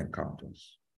true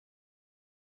encounters.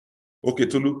 Okay,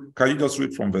 Tolu, can you just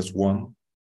read from verse 1?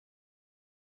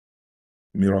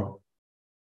 Mira.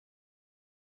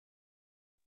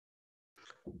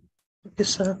 Okay,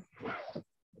 sir.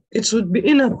 It would be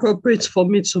inappropriate for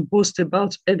me to boast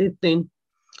about anything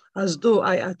as though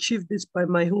I achieved this by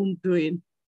my own doing.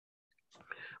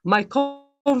 My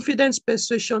confident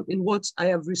persuasion in what I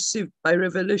have received by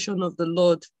revelation of the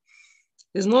Lord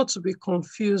is not to be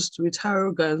confused with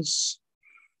arrogance.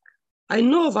 I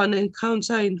know of an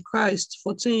encounter in Christ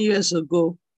 14 years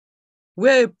ago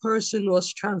where a person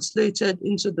was translated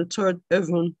into the third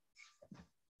heaven.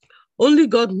 Only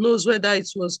God knows whether it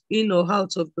was in or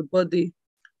out of the body.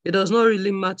 It does not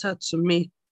really matter to me.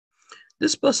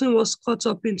 This person was caught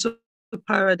up into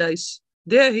paradise.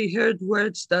 There he heard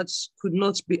words that could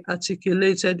not be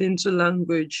articulated into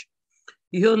language.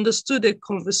 He understood a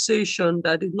conversation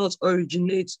that did not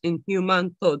originate in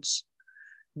human thoughts.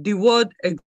 The word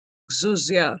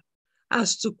exousia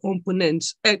has two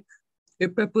components: ek, a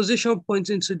preposition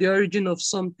pointing to the origin of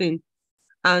something,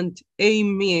 and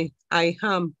eimi, I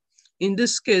am. In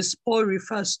this case, Paul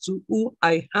refers to who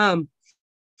I am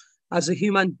as a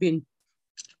human being.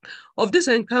 Of this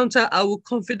encounter, I will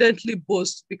confidently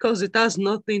boast because it has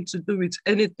nothing to do with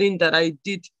anything that I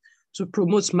did to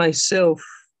promote myself.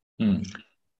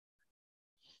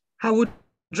 I would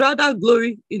rather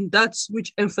glory in that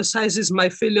which emphasizes my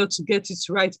failure to get it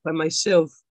right by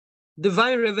myself.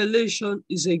 Divine revelation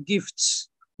is a gift,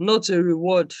 not a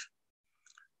reward.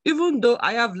 Even though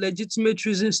I have legitimate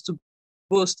reasons to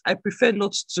boast, I prefer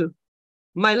not to.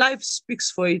 My life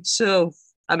speaks for itself,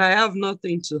 and I have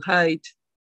nothing to hide.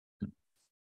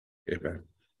 Amen.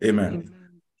 Amen.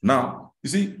 Now, you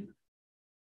see,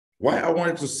 why I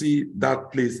wanted to see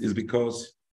that place is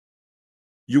because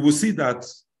you will see that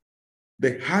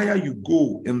the higher you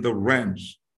go in the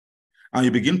realms and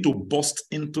you begin to burst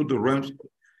into the realms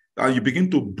and you begin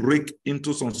to break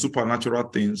into some supernatural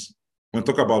things, when we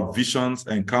talk about visions,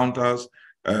 encounters,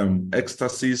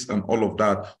 ecstasies, and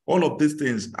all of these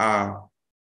things are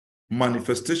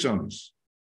manifestations,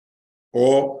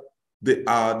 or they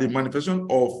are the manifestation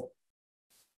of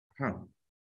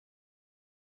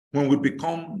when we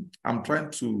become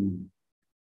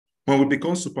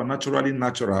supernaturally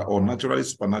natural or naturally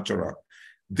supernatural,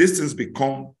 these things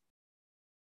become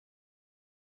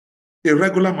a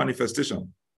regular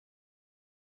manifestation.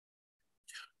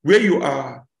 Where you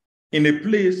are in a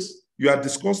place, you are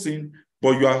discussing,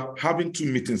 but you are having two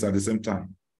meetings at the same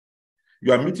time.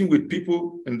 You are meeting with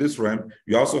people in this realm,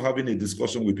 you're also having a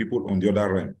discussion with people on the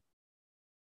other realm.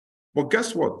 But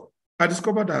guess what? I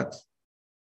discovered that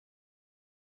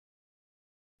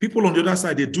people on the other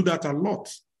side, they do that a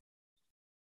lot.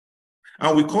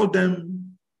 And we call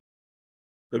them,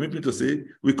 permit me to say,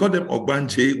 we call them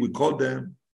Ogbanje, we call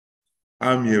them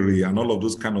Amiri, and all of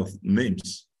those kind of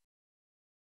names.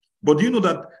 But do you know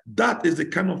that that is the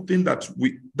kind of thing that's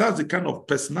the kind of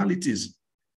personalities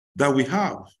that we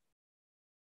have,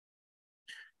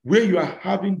 where you are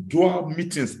having dual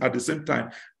meetings at the same time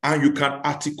and you can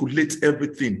articulate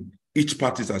everything each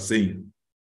parties are saying.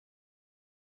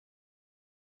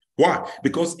 Why?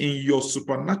 Because in your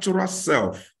supernatural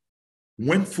self,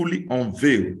 when fully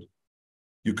unveiled,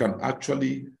 you can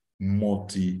actually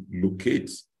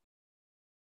multi-locate.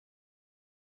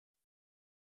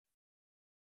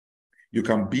 You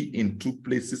can be in two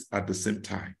places at the same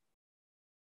time.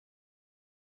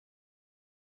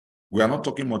 We are not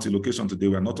talking multi-location today.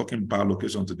 We are not talking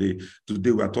bi-location today.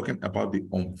 Today, we are talking about the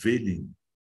unveiling.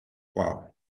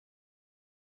 Wow.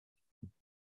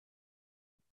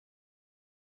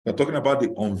 We're talking about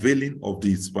the unveiling of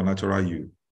the supernatural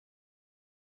you.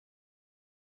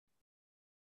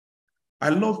 I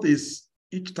love this.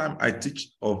 Each time I teach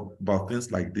about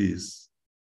things like this,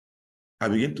 I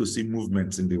begin to see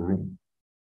movements in the room.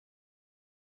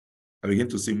 I begin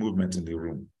to see movement in the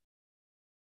room.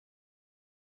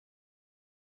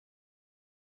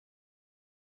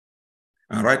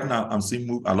 And right now, I'm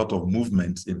seeing a lot of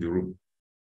movement in the room.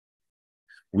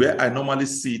 Where I normally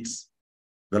sit,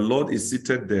 the Lord is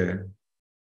seated there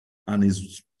and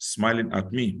is smiling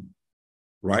at me,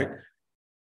 right?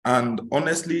 And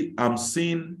honestly, I'm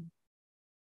seeing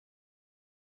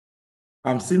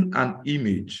an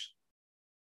image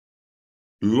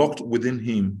locked within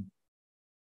him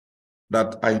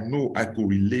that I know I could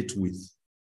relate with.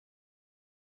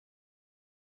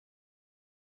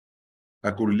 I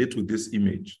could relate with this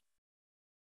image.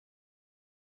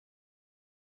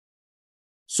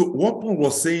 So what Paul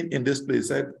was saying in this place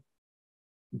said,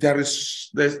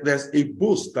 there's a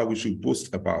boast that we should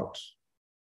boast about.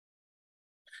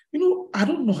 You know, I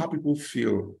don't know how people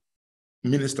feel,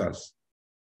 ministers,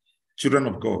 children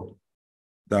of God,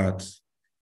 that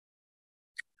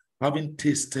having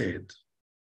tasted,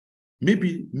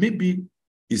 maybe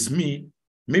it's me,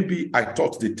 maybe I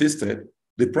thought they tasted,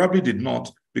 they probably did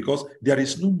not, because there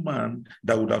is no man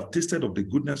that would have tasted of the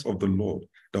goodness of the Lord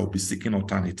that would be seeking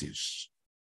alternatives.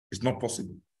 It's not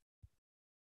possible.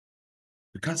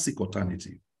 You can't seek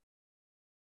alternative.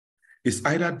 It's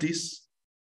either this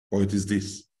or it is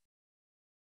this.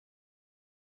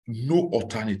 No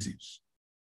alternatives.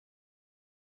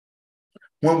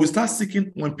 When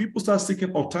people start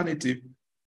seeking alternative,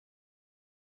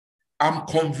 I'm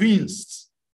convinced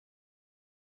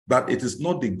that it is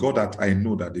not the God that I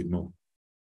know that they know.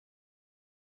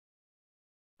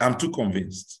 I'm too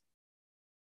convinced.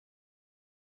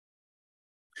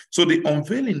 So the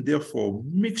unveiling, therefore,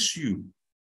 makes you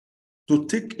to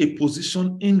take a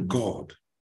position in God.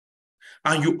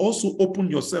 And you also open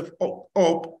yourself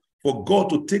up for God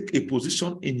to take a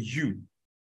position in you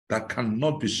that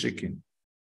cannot be shaken.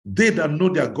 They that know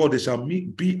their God, they shall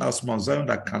be as Mount Zion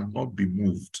that cannot be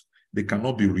moved. They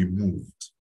cannot be removed.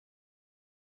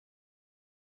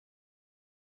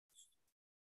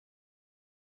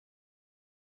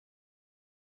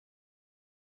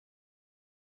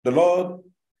 The Lord,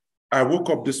 I woke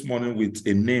up this morning with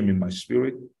a name in my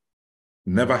spirit.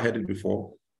 Never heard it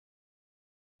before.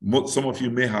 Some of you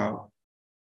may have.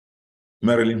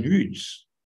 Marilyn Hughes.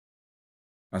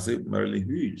 I said, Marilyn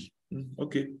Hughes.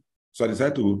 Okay. So I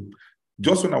decided to,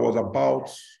 just when I was about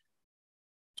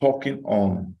talking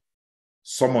on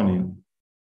summoning,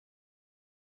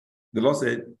 the Lord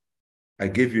said, I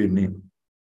gave you a name.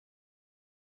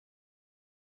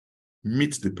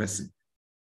 Meet the person.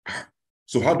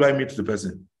 So how do I meet the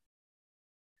person?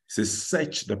 He says,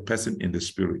 search the person in the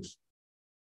spirit.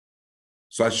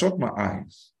 So I shut my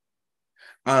eyes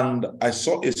and I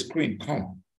saw a screen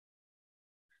come.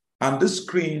 And this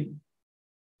screen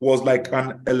was like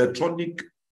an electronic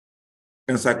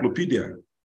encyclopedia.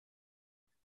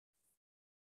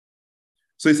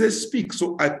 So he says, speak.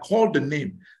 So I called the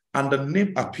name and the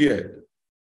name appeared.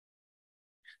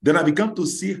 Then I began to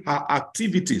see her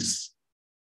activities.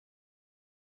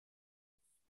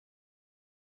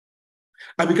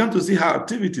 I began to see her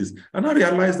activities. And I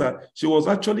realized that she was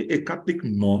actually a Catholic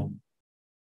nun.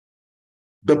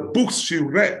 The books she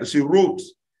wrote,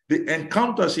 the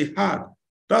encounter she had.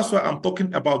 That's why I'm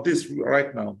talking about this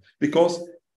right now. Because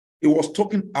it was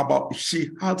talking about, she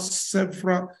had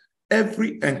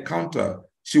every encounter.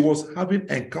 She was having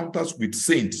encounters with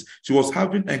saints. She was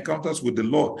having encounters with the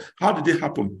Lord. How did it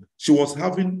happen? She was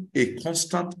having a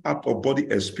constant out-of-body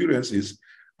experiences,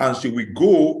 and she would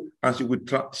go and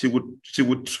she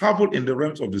would travel in the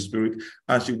realms of the spirit,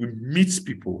 and she would meet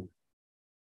people.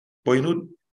 But you know,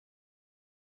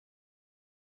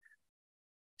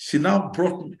 she now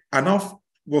brought me, I now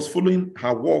was following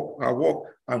her walk,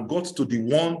 and got to the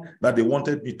one that they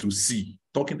wanted me to see,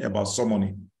 talking about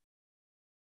summoning.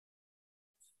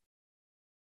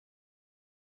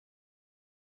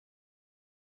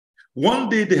 One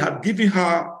day they had given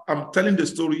her, I'm telling the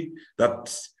story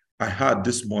that I heard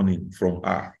this morning from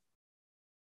her.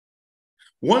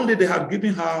 One day they had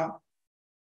given her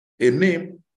a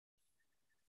name,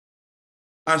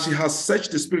 and she has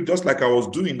searched the spirit just like I was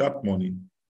doing that morning,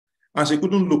 and she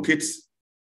couldn't locate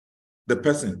the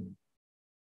person.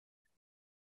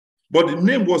 But the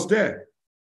name was there.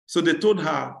 So they told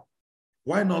her,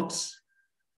 why not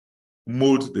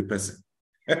mold the person?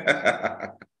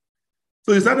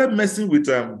 So they started messing with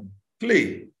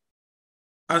clay,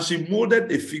 and she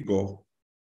molded a figure,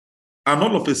 and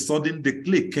all of a sudden the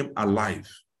clay came alive.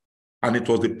 And it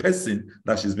was the person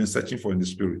that she's been searching for in the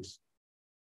spirit.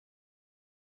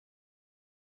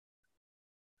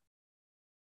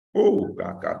 Oh,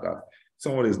 God.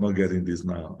 Someone is not getting this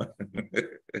now.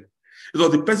 It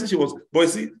was the person she was, but you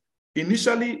see,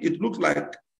 initially it looked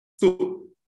like, so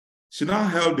she now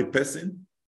held the person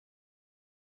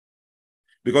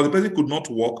because the person could not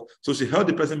walk. So she held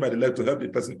the person by the leg to help the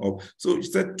person up. So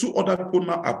she said 2 other people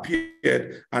now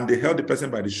appeared and they held the person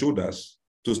by the shoulders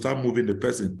to start moving the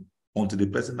person until the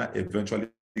person now eventually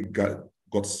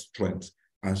got strength.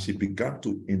 And she began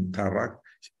to interact.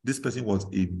 This person was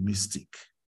a mystic.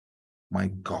 My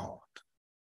God.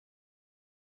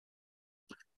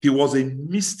 He was a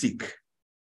mystic.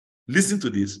 Listen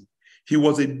to this. He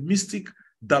was a mystic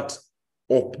that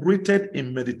operated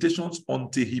in meditations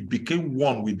until he became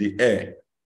one with the air.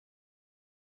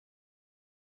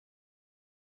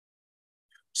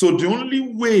 So the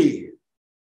only way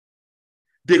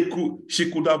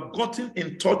she could have gotten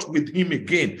in touch with him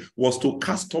again was to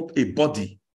cast up a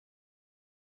body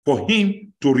for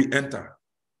him to re-enter.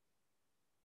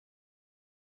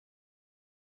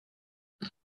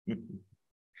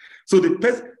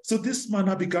 So this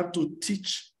man began to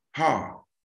teach her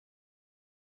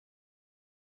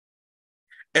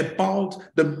about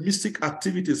the mystic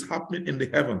activities happening in the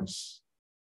heavens,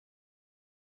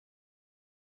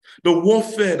 the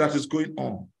warfare that is going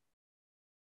on.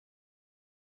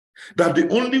 That the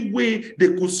only way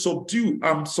they could subdue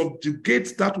and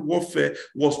subjugate that warfare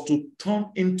was to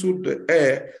turn into the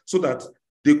air so that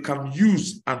they can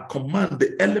use and command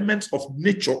the elements of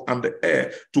nature and the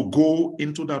air to go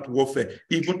into that warfare,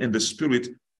 even in the spirit.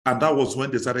 And that was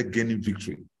when they started gaining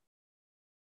victory.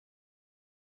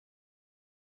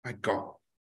 My God.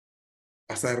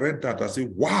 As I read that, I said,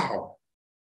 wow.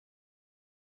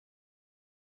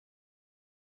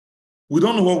 We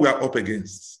don't know what we are up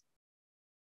against.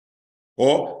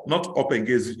 Or not up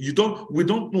against. We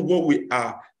don't know what we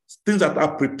are, things that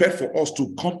are prepared for us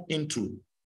to come into.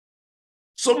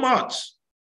 So much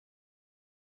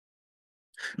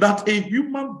that a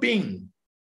human being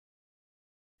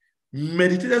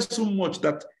meditated so much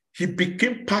that he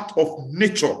became part of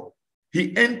nature.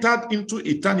 He entered into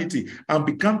eternity and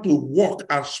began to walk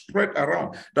and spread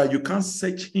around that you can't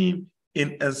search him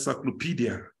in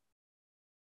encyclopedia.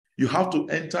 You have to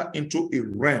enter into a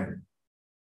realm.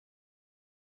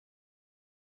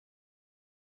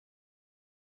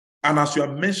 And as you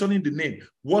are mentioning the name,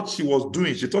 what she was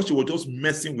doing, she thought she was just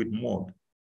messing with mud.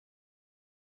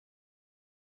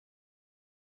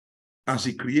 And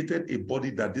she created a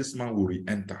body that this man will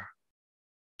re-enter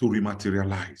to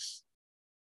rematerialize.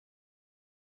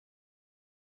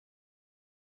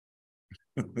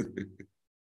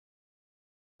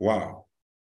 Wow.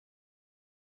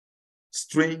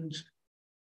 Strange,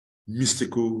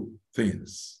 mystical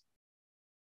things.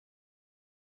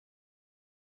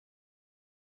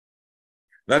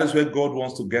 That is where God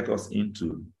wants to get us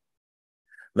into.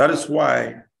 That is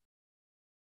why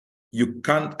you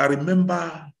can't. I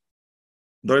remember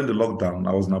during the lockdown,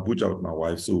 I was in Abuja with my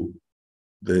wife. So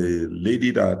the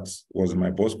lady that was in my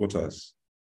boss quarters,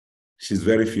 she's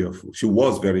very fearful. She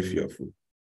was very fearful.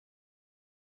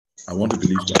 I want to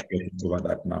believe she's getting over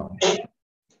that now.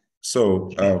 So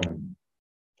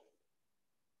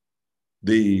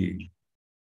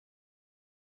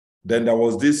then there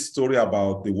was this story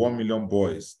about the 1 million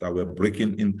boys that were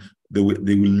breaking in. They will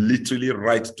literally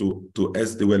write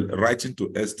they were writing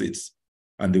to estates,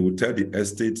 and they would tell the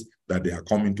estates that they are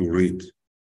coming to raid.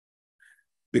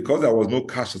 Because there was no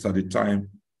cash at the time,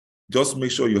 just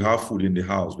make sure you have food in the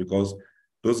house, because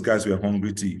those guys were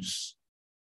hungry thieves.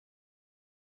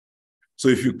 So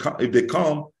if they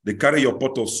come, they carry your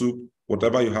pot of soup,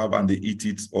 whatever you have, and they eat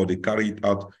it, or they carry it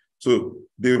out. So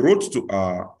they wrote to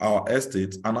our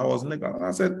estate, and I was like,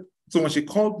 I said, so when she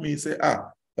called me, say,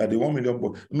 that the 1 million,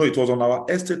 no, it was on our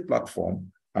estate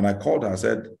platform. And I called her, I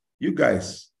said, you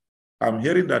guys, I'm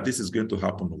hearing that this is going to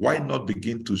happen. Why not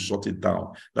begin to shut it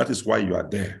down? That is why you are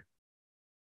there.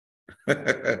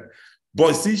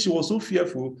 But see, she was so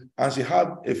fearful, and she had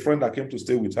a friend that came to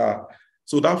stay with her.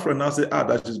 So that friend now said,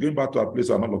 that she's going back to her place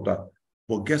and all of that.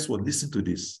 But guess what? Listen to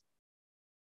this.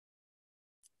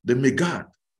 The Megad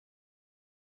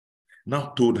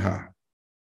now told her,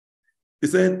 he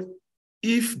said,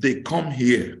 if they come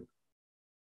here,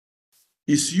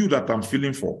 it's you that I'm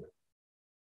feeling for.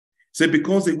 Say,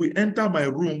 because if we enter my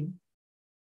room,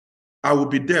 I will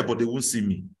be there, but they won't see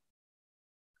me.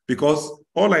 Because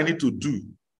all I need to do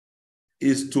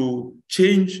is to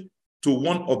change to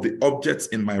one of the objects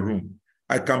in my room.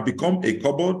 I can become a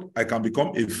cupboard, I can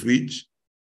become a fridge,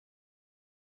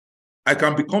 I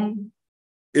can become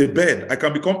a bed, I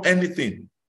can become anything.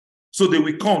 So they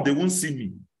will come, they won't see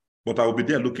me, but I will be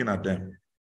there looking at them.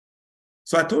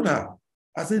 So I told her,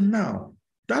 I said, now,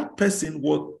 that person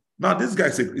now this guy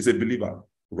is a believer,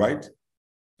 right?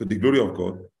 To the glory of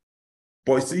God.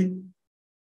 But you see,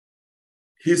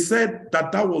 he said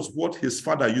that was what his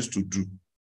father used to do.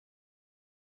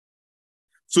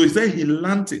 So he said he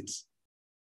learned it.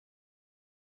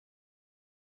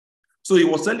 So he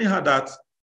was telling her that,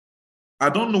 I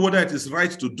don't know whether it is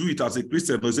right to do it as a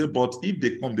Christian, or say, but if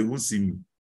they come, they won't see me.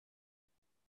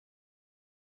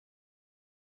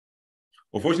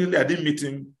 Unfortunately, I didn't meet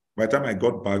him by the time I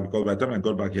got back, because by the time I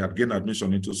got back, he had gained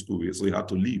admission into school, so he had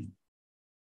to leave.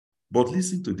 But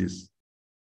listen to this.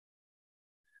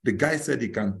 The guy said he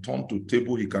can turn to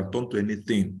table, he can turn to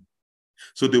anything.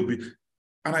 So there'll be,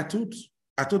 and I told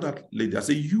that lady, I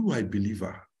said, you are a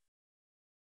believer.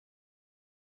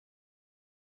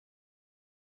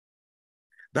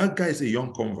 That guy is a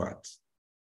young convert.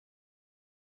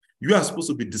 You are supposed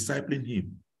to be discipling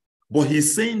him. But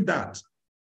he's saying that,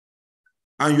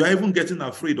 and you are even getting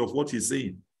afraid of what he's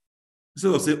saying.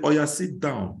 Instead of saying, oh yeah, sit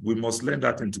down. We must learn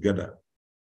that thing together.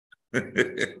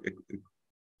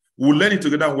 We'll learn it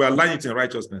together and we'll align it in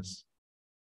righteousness.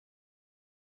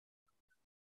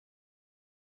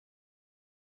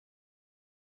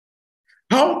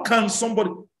 How can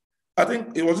somebody, I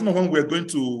think it wasn't when we were going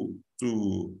to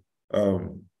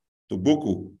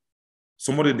Boko,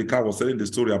 somebody in the car was telling the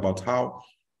story about how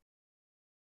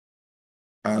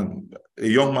and a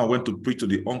young man went to preach to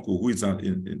the uncle who is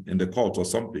in the cult or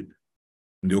something,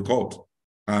 in the occult.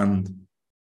 And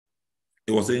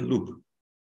he was saying, look,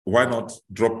 why not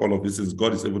drop all of this since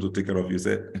God is able to take care of you? He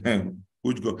said,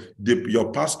 which God?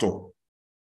 Your pastor,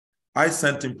 I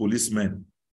sent him policemen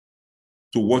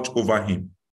to watch over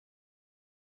him.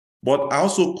 But I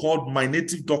also called my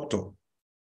native doctor.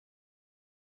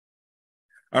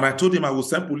 And I told him I will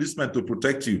send policemen to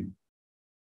protect you.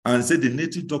 And said the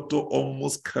native doctor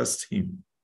almost cursed him.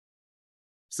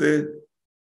 He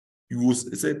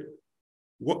said,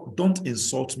 what? Don't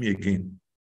insult me again.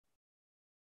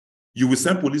 You will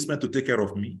send policemen to take care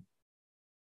of me.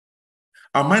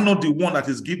 Am I not the one that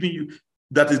is giving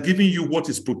you what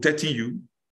is protecting you?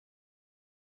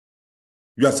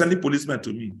 You are sending policemen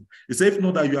to me. He said, if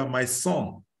not that you are my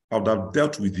son, I would have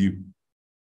dealt with you.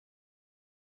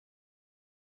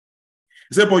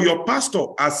 He said, but your pastor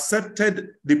accepted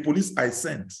the police I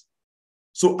sent.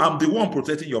 So I'm the one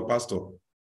protecting your pastor.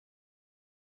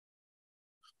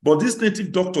 But this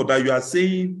native doctor that you are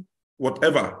saying,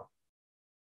 whatever,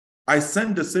 I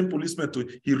sent the same policeman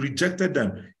to, he rejected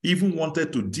them, even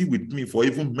wanted to deal with me for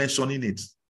even mentioning it.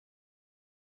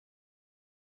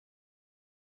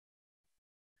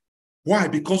 Why?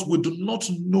 Because we do not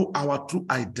know our true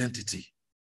identity.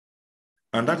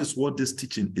 And that is what this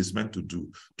teaching is meant to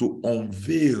do, to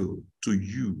unveil to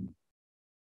you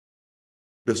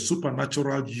the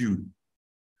supernatural you.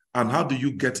 And how do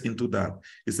you get into that?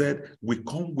 He said, we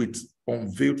come with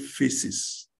unveiled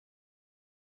faces,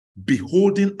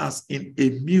 beholding as in a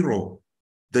mirror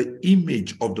the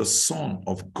image of the Son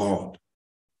of God.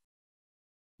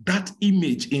 That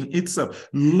image in itself,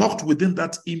 locked within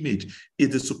that image,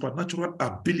 is the supernatural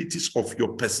abilities of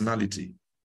your personality.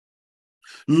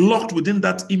 Locked within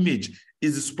that image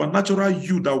is the supernatural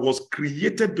you that was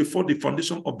created before the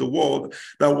foundation of the world,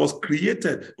 that was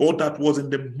created or that was in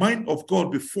the mind of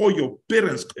God before your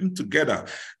parents came together.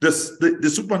 The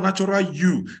supernatural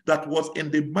you that was in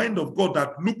the mind of God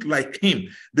that looked like him.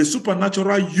 The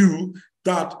supernatural you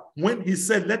that when he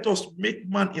said, let us make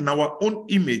man in our own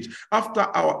image, after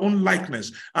our own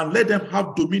likeness, and let them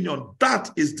have dominion.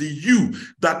 That is the you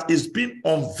that is being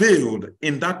unveiled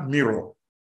in that mirror.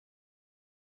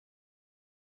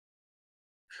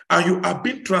 And you are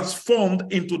being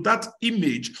transformed into that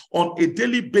image on a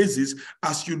daily basis.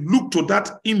 As you look to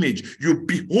that image, you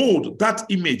behold that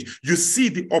image, you see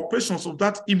the operations of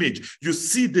that image, you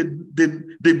see the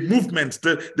movements,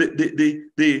 the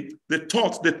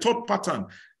thought pattern,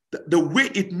 the way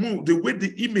it moves, the way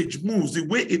the image moves, the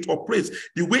way it operates,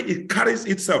 the way it carries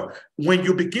itself. When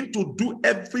you begin to do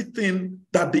everything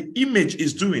that the image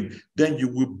is doing, then you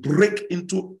will break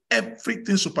into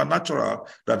everything supernatural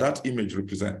that image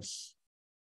represents.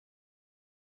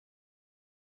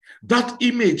 That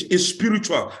image is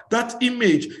spiritual. That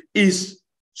image is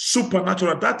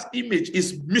supernatural. That image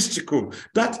is mystical.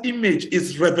 That image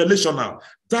is revelational.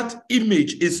 That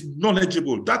image is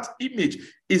knowledgeable. That image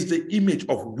is the image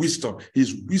of wisdom.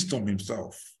 His wisdom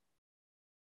himself.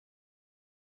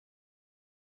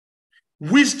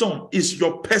 Wisdom is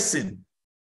your person.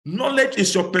 Knowledge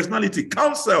is your personality.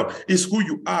 Counsel is who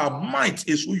you are. Might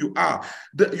is who you are.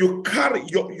 You carry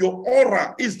your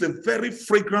aura is the very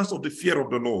fragrance of the fear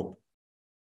of the Lord.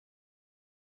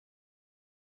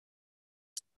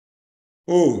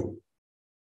 Oh,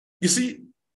 you see,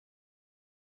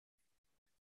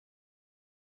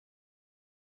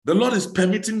 the Lord is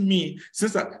permitting me,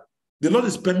 the Lord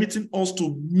is permitting us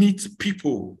to meet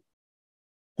people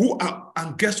who are,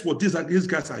 and guess what? These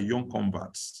guys are young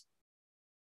converts.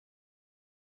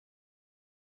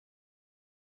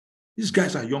 These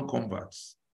guys are young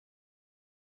converts.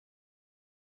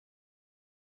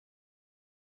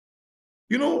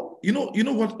 You know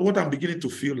what I'm beginning to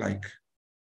feel like?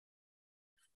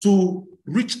 To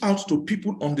reach out to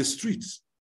people on the streets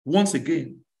once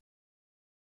again.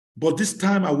 But this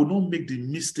time I will not make the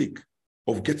mistake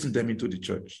of getting them into the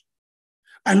church.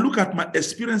 I look at my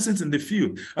experiences in the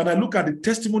field and I look at the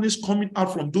testimonies coming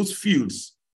out from those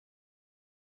fields.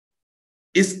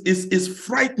 It's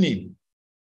frightening.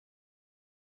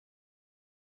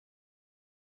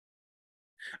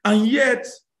 And yet,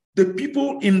 the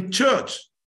people in church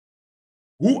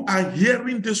who are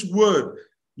hearing this word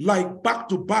like back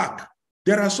to back,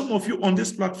 there are some of you on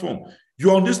this platform.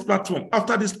 You're on this platform.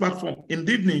 After this platform, in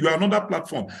the evening, you're on another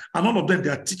platform. And all of them, they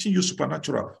are teaching you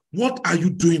supernatural. What are you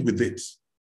doing with it?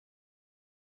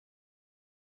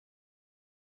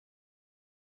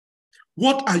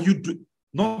 What are you doing?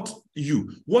 Not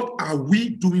you. What are we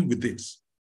doing with it?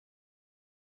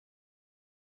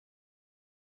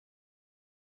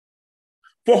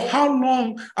 For how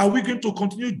long are we going to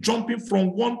continue jumping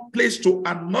from one place to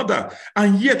another,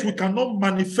 and yet we cannot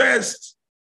manifest?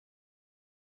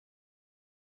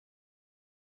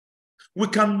 We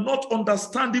cannot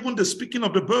understand even the speaking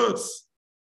of the birds.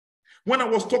 When I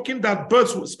was talking that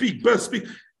birds speak,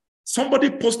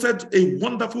 somebody posted a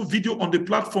wonderful video on the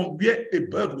platform where a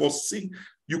bird was singing.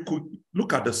 You could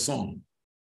look at the song.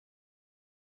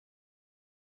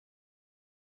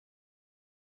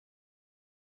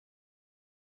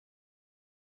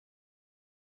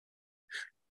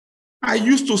 I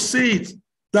used to say it,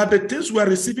 that the things we are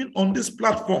receiving on this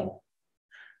platform,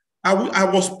 I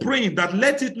was praying that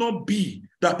let it not be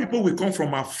that people will come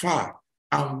from afar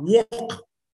and walk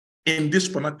in this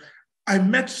planet. I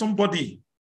met somebody.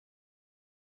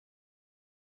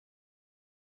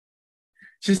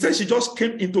 She said she just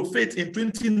came into faith in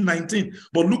 2019,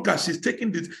 but look at, she's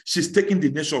taking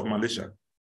the nation of Malaysia.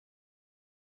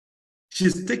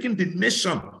 She's taking the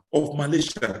nation of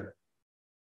Malaysia.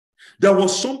 There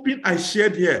was something I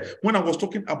shared here when I was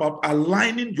talking about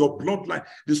aligning your bloodline,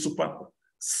 the super.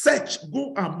 Search,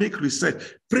 go and make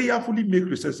research, prayerfully make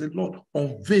research. Say, Lord,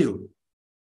 unveil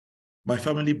my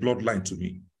family bloodline to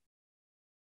me.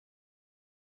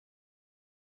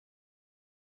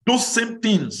 Those same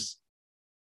things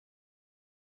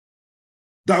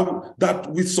that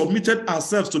we submitted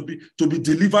ourselves to be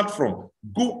delivered from,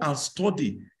 go and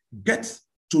study, get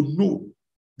to know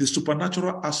the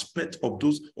supernatural aspect of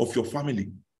those of your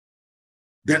family,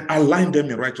 then align them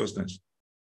in righteousness.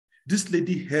 This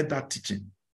lady heard that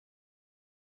teaching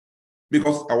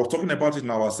because I was talking about it in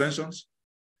our ascensions,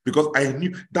 because I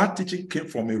knew that teaching came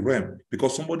from a realm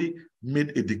because somebody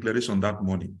made a declaration that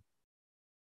morning.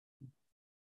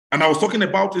 And I was talking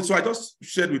about it, so I just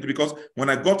shared with you because when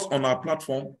I got on our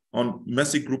platform on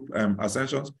Mercy Group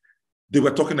Ascensions, they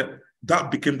were talking,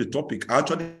 that became the topic. I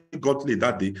actually got late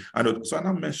that day. And so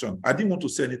I mentioned, I didn't want to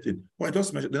say anything, but I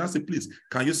just mentioned, then I said, please,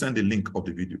 can you send the link of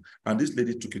the video? And this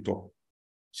lady took it up.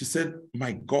 She said,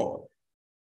 my God.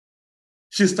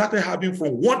 She started having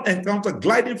from one encounter,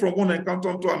 gliding from one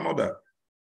encounter to another.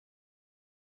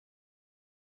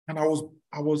 And I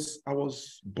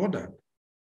was bothered.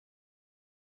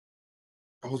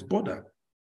 I was bothered.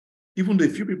 Even though a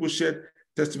few people shared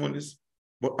testimonies,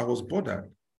 but I was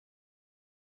bothered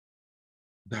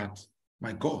that,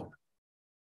 my God,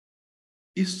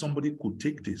 if somebody could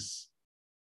take this.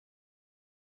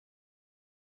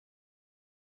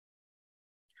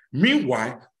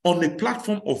 Meanwhile, on a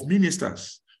platform of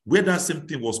ministers, where that same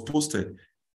thing was posted,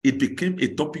 it became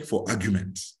a topic for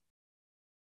argument.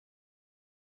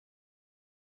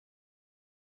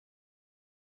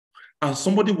 And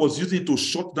somebody was using it to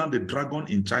shut down the dragon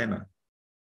in China.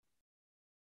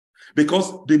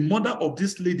 Because the mother of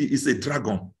this lady is a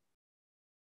dragon.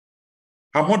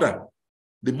 Her mother,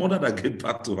 the mother that gave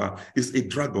birth to her, is a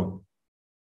dragon,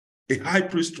 a high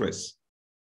priestess.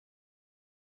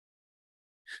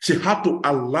 She had to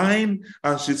align,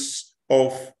 and she's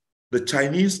of the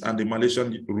Chinese and the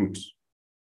Malaysian roots.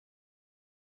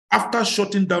 After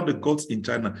shutting down the gods in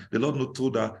China, the Lord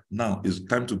told her, now it's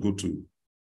time to go to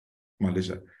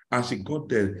Malaysia. And she got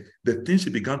there. The things she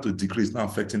began to decree is now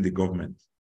affecting the government.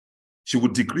 She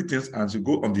would decree things and she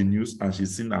go on the news and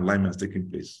she's seen alignments taking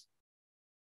place.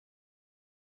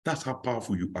 That's how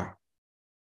powerful you are.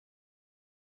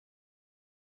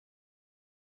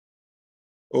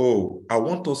 Oh, I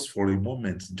want us for a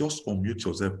moment, just unmute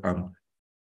yourself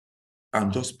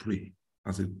and just pray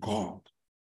and say, God,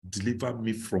 deliver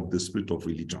me from the spirit of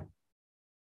religion.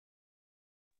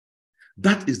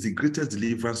 That is the greatest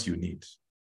deliverance you need.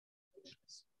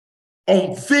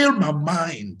 Unveil my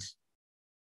mind,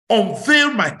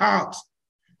 unveil my heart,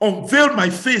 unveil my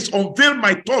face, unveil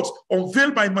my thoughts,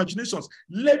 unveil my imaginations.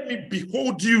 Let me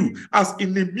behold you as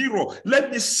in a mirror.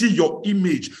 Let me see your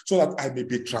image so that I may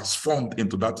be transformed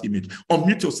into that image.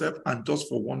 Unmute yourself and just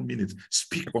for 1 minute,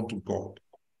 speak unto God.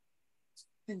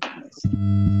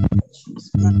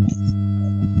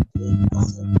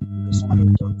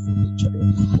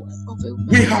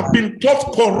 We have been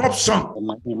taught corruption.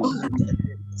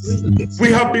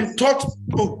 We have been taught,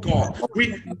 oh God,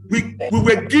 we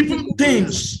were given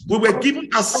things, we were given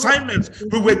assignments,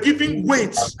 we were given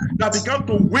weights that began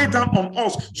to weigh down on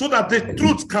us so that the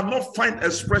truth cannot find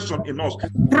expression in us.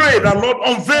 Pray that, Lord,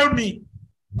 unveil me.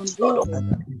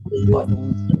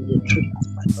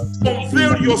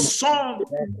 Unveil your son.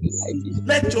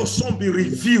 Let your son be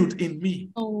revealed in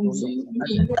me.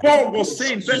 Paul was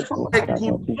saying that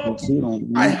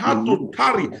I had to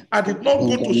tarry. I did not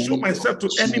go to show myself to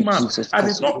any man. I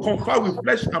did not confer with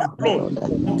flesh and blood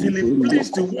until it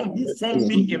pleased the one who formed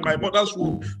me in my mother's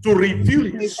womb to reveal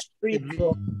his in me.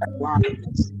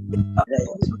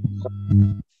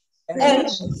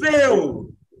 Unveil.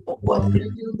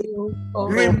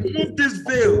 Remove this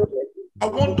veil. I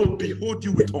want to behold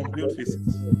you with unveiled faces.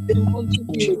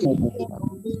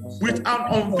 With an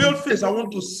unveiled face, I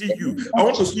want to see you. I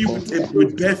want to see you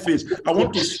with bare face. I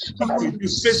want to speak with you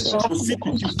face to sit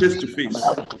with you face to face.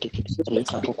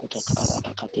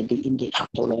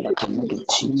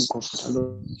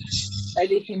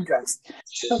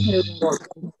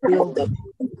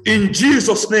 In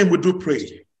Jesus' name we do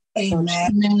pray.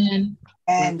 Amen.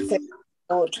 And thank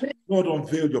God. God,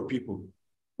 unveil your people.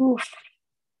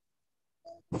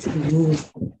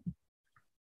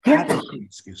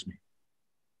 Excuse me.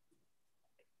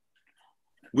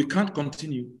 We can't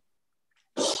continue.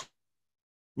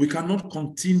 We cannot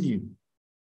continue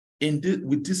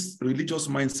with this religious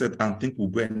mindset and think we'll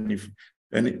go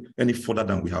any further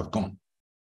than we have gone.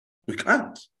 We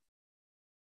can't.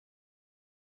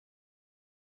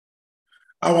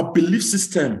 Our belief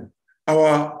system,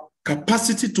 our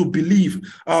capacity to believe,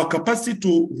 our capacity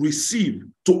to receive,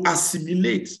 to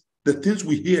assimilate the things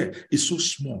we hear is so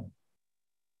small.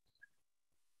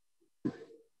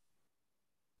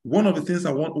 One of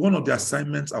the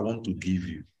assignments I want to give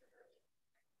you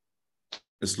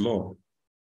is, Lord,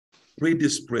 pray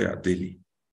this prayer daily.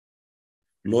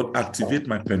 Lord, activate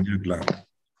my pineal gland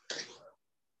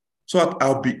so that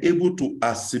I'll be able to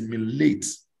assimilate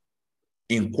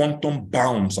in quantum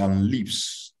bounds and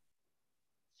leaps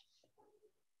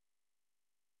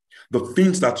the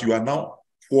things that you are now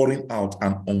pouring out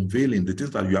and unveiling, the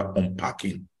things that you are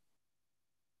unpacking.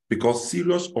 Because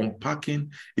serious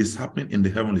unpacking is happening in the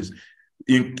heavenlies.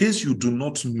 In case you do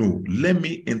not know, let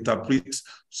me interpret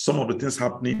some of the things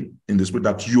happening in the spirit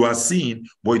that you are seeing,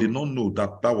 but you did not know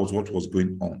that that was what was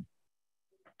going on.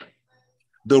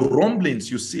 The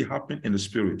rumblings you see happening in the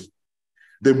spirit,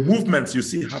 the movements you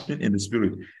see happening in the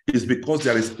spirit is because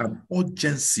there is an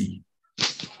urgency.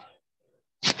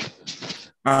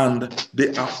 And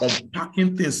they are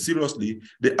unpacking things seriously.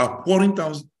 They are pouring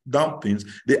down things.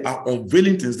 They are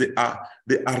unveiling things. They are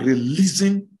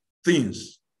releasing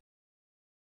things.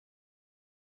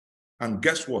 And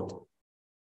guess what?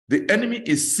 The enemy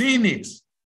is seeing it.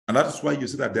 And that is why you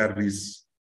see that there is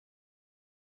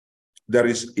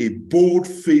a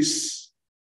bold-faced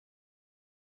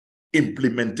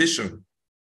implementation.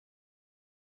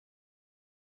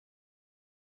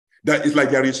 That is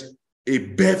like there is a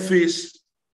bare-faced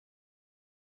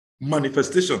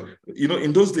manifestation. You know,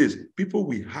 in those days, people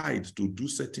will hide to do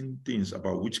certain things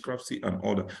about witchcraft and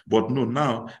all that. But no,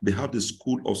 now they have the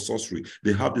school of sorcery.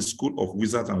 They have the school of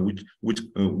wizards and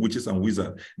witches and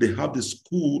wizards. They have the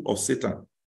school of Satan.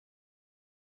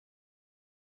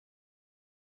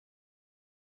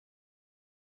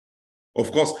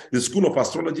 Of course, the school of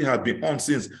astrology had been on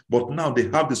since, but now they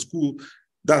have the school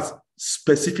that's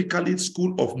specifically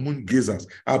school of moon gazers.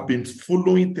 Have been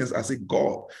following things as a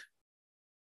god.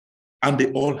 And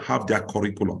they all have their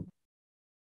curriculum.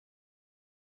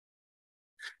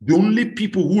 The only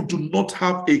people who do not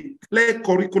have a clear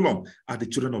curriculum are the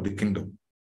children of the kingdom.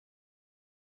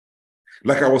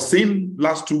 Like I was saying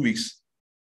last 2 weeks,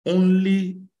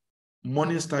 only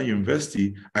Morning Star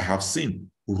University I have seen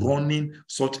running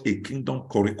such a kingdom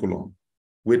curriculum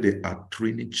where they are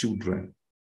training children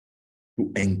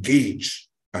to engage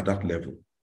at that level.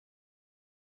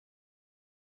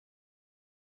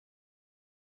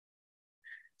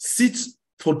 Sit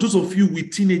for those of you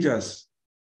with teenagers,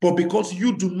 but because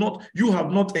you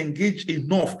have not engaged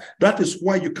enough, that is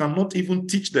why you cannot even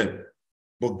teach them.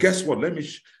 But guess what? Let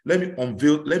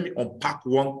me unpack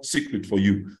one secret for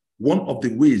you. One of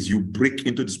the ways you break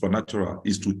into the supernatural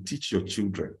is to teach your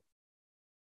children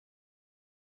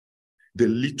the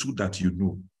little that you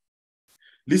know.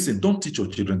 Listen, don't teach your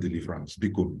children deliverance.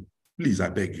 Because, please, I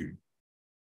beg you.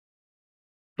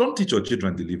 Don't teach your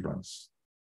children deliverance.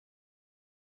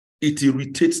 It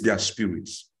irritates their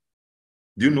spirits.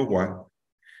 Do you know why?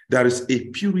 There is a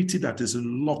purity that is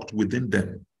locked within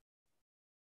them.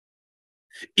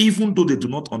 Even though they do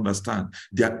not understand,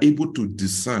 they are able to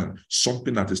discern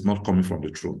something that is not coming from the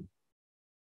throne.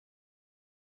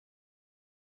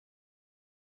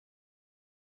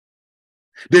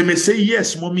 They may say,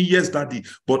 yes, mommy, yes, daddy,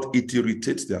 but it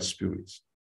irritates their spirits.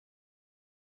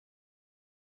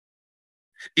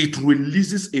 It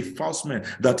releases a false man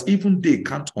that even they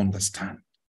can't understand.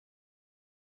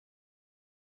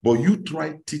 But you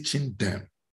try teaching them.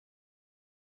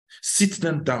 Sit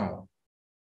them down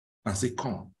and say,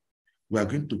 come, we are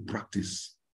going to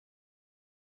practice.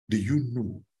 Do you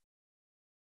know?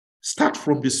 Start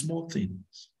from the small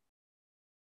things.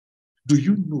 Do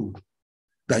you know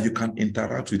that you can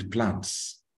interact with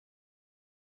plants?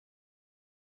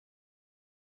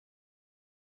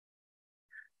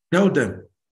 Tell them,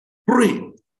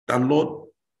 pray that Lord,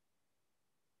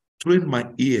 train my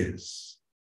ears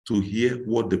to hear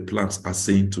what the plants are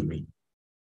saying to me.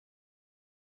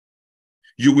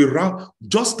 You will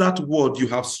just that word, you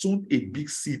have sown a big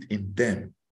seed in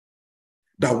them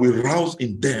that will rouse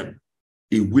in them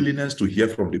a willingness to hear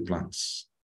from the plants.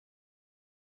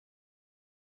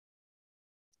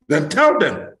 Then tell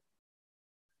them,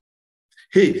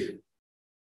 hey,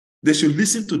 they should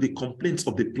listen to the complaints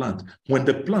of the plant. When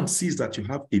the plant sees that you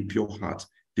have a pure heart,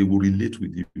 they will relate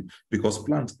with you, because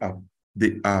plants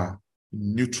are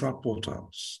neutral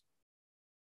portals.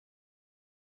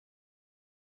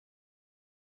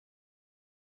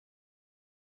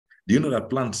 Do you know that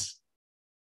plants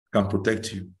can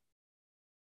protect you?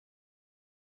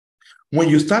 When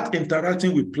you start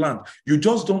interacting with plants, you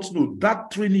just don't know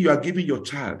that training you are giving your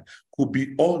child could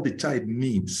be all the child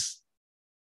needs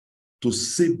to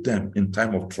save them in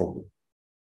time of trouble.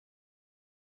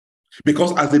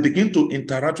 Because as they begin to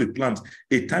interact with plants,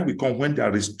 a time will come when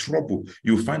there is trouble.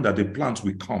 You find that the plants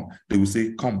will come. They will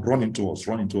say, come, run into us,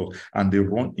 run into us. And they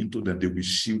run into them. They will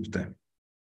shield them.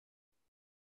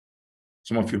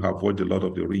 Some of you have watched The Lord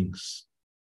of the Rings,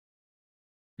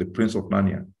 The Prince of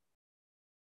Narnia,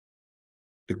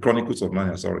 The Chronicles of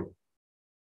Narnia, sorry.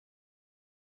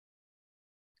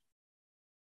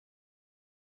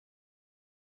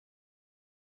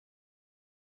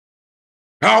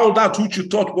 How that which you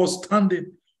thought was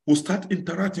standing will start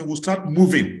interacting, will start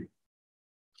moving.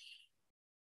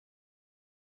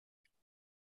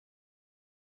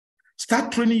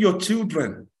 Start training your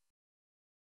children.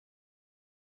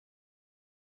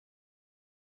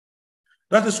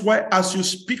 That is why as you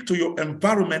speak to your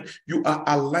environment, you are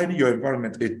aligning your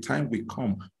environment. A time will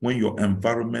come when your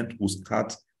environment will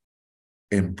start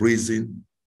embracing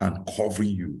and covering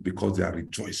you because they are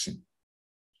rejoicing.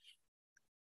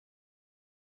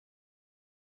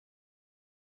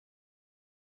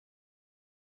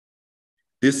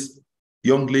 This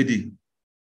young lady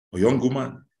or young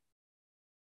woman,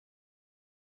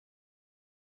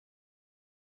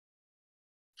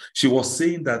 she was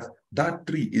saying that that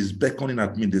tree is beckoning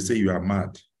at me. They say you are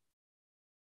mad.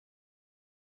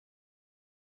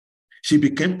 She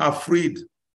became afraid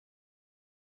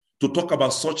to talk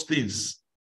about such things.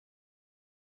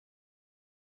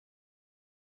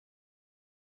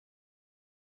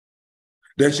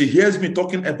 Then she hears me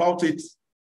talking about it.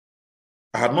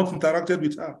 I had not interacted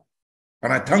with her.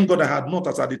 And I thank God I had not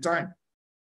as at the time.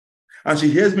 And she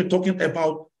hears me talking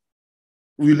about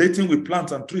relating with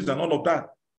plants and trees and all of that.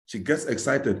 She gets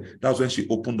excited. That's when she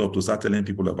opened up to start telling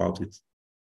people about it.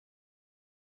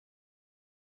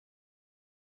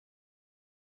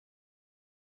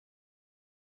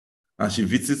 And she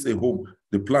visits a home.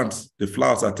 The plants, the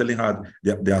flowers are telling her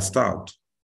they are starved.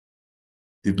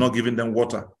 They've not given them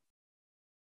water.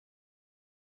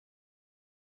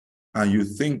 And you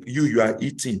think you are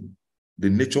eating. The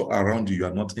nature around you, you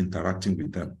are not interacting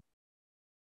with them.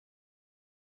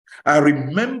 I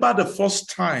remember the first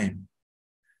time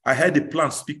I heard a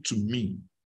plant speak to me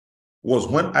was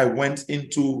when I went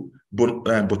into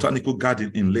botanical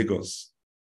garden in Lagos.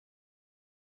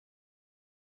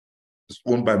 It's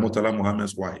owned by Murtala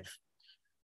Muhammad's wife.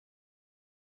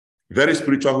 Very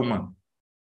spiritual woman.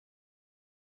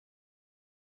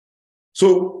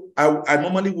 So I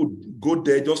normally would go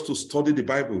there just to study the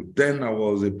Bible. Then I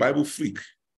was a Bible freak.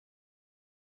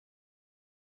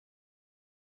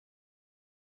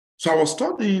 So I was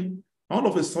studying. All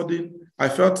of a sudden, I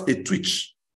felt a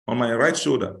twitch on my right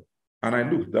shoulder. And I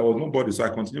looked. There was nobody, so I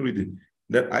continued reading.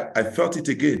 Then I felt it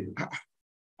again.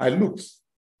 I looked.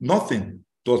 Nothing.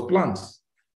 It was plants.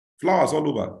 Flowers all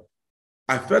over.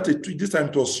 I felt a twitch. This time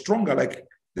it was stronger. Like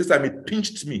this time it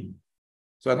pinched me.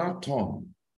 So I now turned.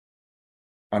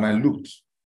 And I looked.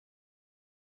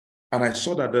 And I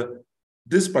saw that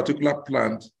this particular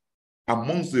plant,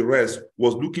 amongst the rest,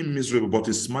 was looking miserable, but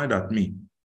it smiled at me.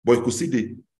 But you could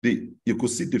see you could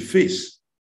see the face.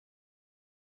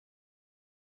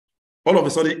 All of a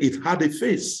sudden, it had a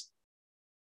face.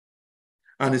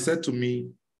 And he said to me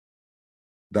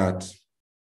that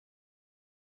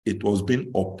it was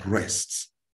being oppressed.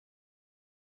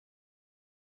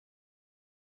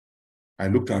 I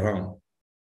looked around.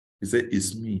 He said,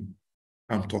 it's me.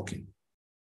 I'm talking. He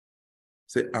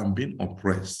said, I'm being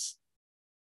oppressed.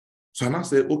 So I now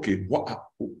said, okay,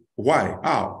 why?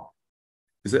 How?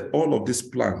 He said, all of these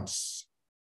plants,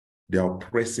 they are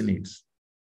oppressing it.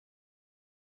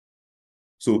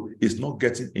 So it's not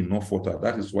getting enough water.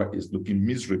 That is why it's looking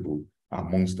miserable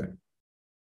amongst them.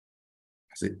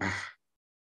 I said,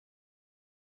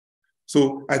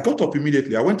 So I got up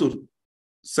immediately. I went to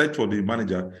search for the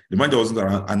manager. The manager wasn't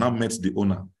around. I now met the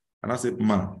owner. And I said,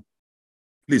 man,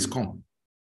 please come.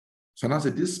 So I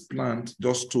said, this plant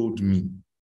just told me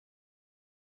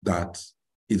that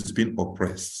it's been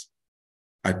oppressed.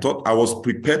 I thought I was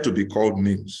prepared to be called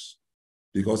names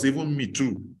because even me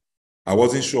too, I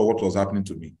wasn't sure what was happening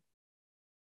to me.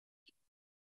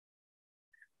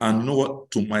 And you know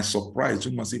what? To my surprise,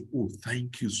 you must say, oh,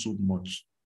 thank you so much.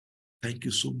 Thank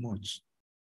you so much.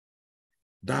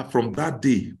 That from that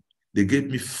day, they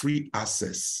gave me free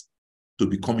access to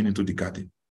be coming into the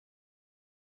garden.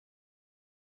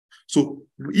 So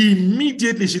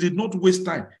immediately, she did not waste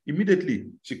time. Immediately,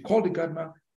 she called the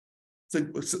gardener,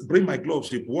 said, bring my gloves.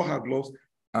 She wore her gloves,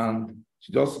 and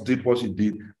she just did what she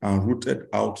did and rooted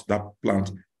out that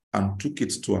plant and took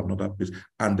it to another place.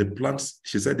 And the plants,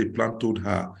 she said the plant told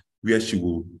her where she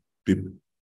will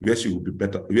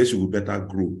better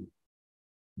grow.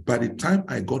 By the time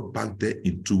I got back there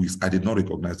in 2 weeks, I did not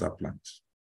recognize that plant.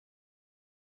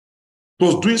 It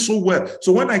was doing so well.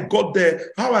 So when I got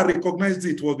there, how I recognized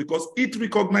it was because it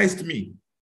recognized me.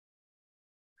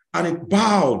 And it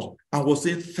bowed and was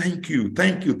saying, thank you,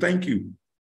 thank you, thank you.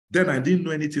 Then I didn't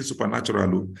know anything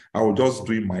supernatural. I was just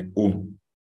doing my own.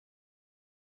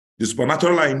 The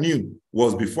supernatural I knew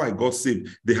was before I got saved.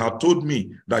 They had told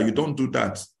me that you don't do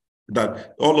that,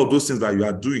 that all of those things that you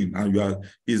are doing and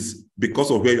is because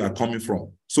of where you are coming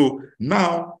from. So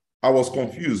now I was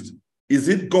confused. Is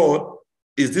it God?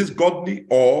 Is this godly,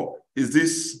 or is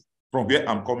this from where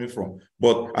I'm coming from?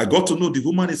 But I got to know the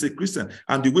woman is a Christian,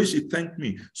 and the way she thanked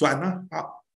me. So I now have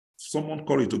someone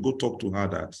called to go talk to her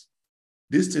that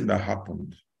this thing that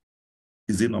happened,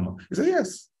 is it normal? He said,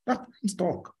 yes, that happens,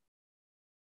 talk.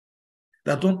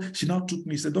 She now took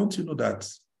me, he said, don't you know that?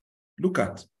 Look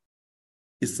at,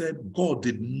 he said, God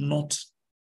did not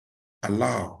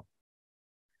allow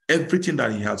everything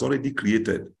that he has already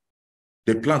created,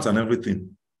 the plants and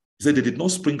everything. He said they did not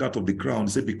spring out of the ground.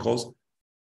 He said because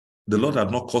the Lord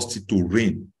had not caused it to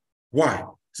rain. Why?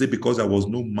 He said because there was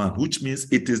no man, which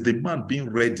means it is the man being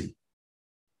ready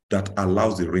that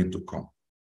allows the rain to come.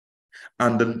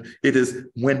 And then it is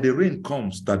when the rain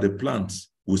comes that the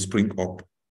plants will spring up.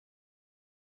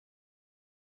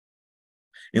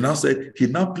 He now said, he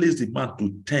now placed the man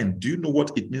to tend. Do you know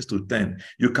what it means to tend?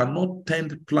 You cannot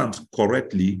tend plants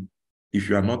correctly if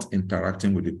you are not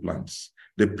interacting with the plants.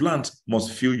 The plant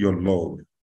must feel your love.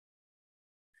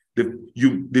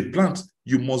 The plant,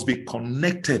 you must be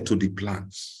connected to the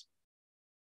plants.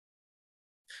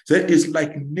 So it's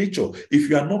like nature. If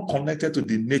you are not connected to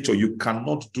the nature, you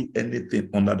cannot do anything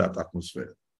under that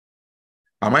atmosphere.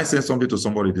 Am I saying something to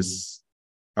somebody this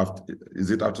afternoon?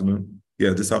 Is it afternoon?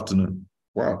 Yeah, this afternoon.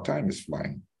 Wow, time is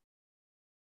flying.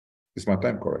 Is my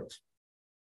time correct?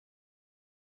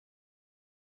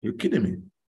 You're kidding me.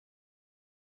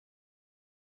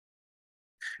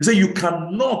 He said you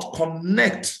cannot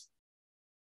connect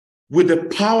with the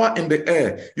power in the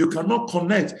air. You cannot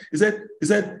connect. He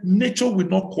said nature will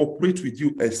not cooperate with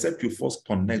you except you first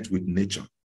connect with nature.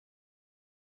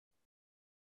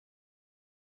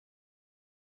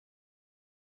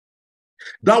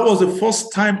 That was the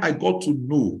first time I got to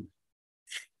know.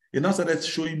 He now started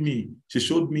showing me, she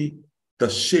showed me the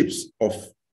shapes of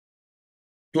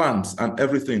plants and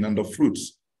everything and the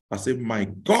fruits. I said, my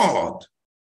God.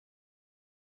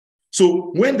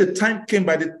 So when the time came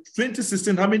by the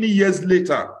 2016, how many years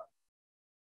later?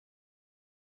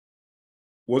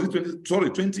 Was it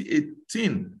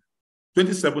 2018,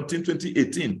 2017,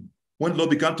 2018, when the Lord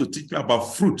began to teach me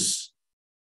about fruits?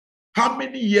 How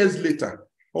many years later?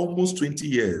 Almost 20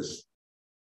 years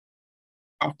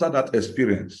after that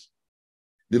experience,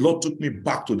 the Lord took me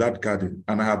back to that garden,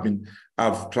 and I've been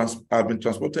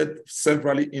transported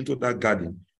severally into that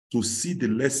garden to see the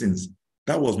lessons.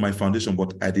 That was my foundation,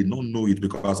 but I did not know it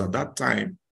because at that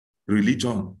time,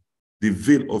 religion, the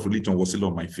veil of religion was still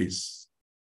on my face.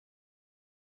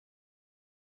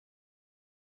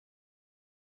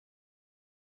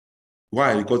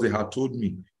 Why? Because they had told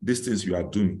me these things you are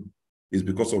doing is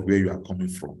because of where you are coming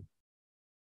from.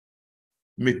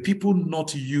 May people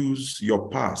not use your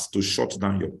past to shut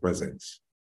down your present.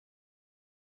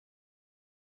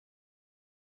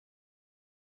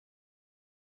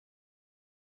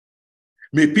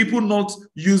 May people not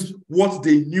use what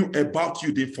they knew about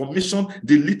you, the information,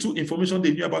 the little information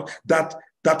they knew about that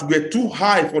were too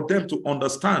high for them to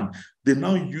understand. They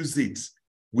now use it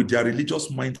with their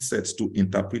religious mindsets to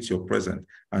interpret your present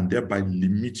and thereby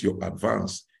limit your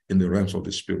advance in the realms of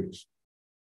the spirit.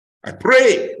 I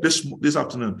pray this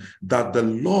afternoon that the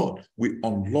Lord will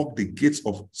unlock the gates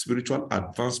of spiritual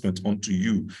advancement unto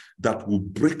you that will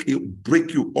break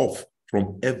you off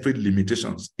from every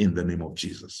limitations in the name of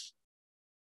Jesus.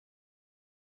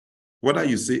 Whether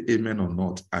you say amen or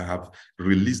not, I have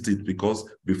released it because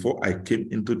before I came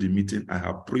into the meeting, I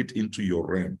have prayed into your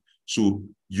realm. So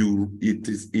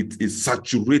it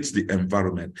saturates the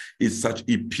environment.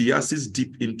 It pierces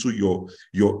deep into your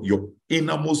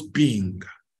innermost being.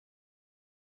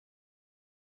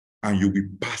 And you will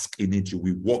bask in it, you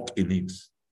will walk in it.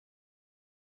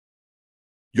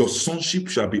 Your sonship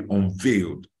shall be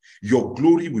unveiled. Your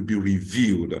glory will be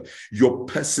revealed. Your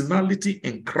personality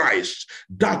in Christ,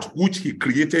 that which he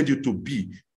created you to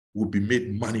be, will be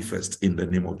made manifest in the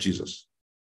name of Jesus.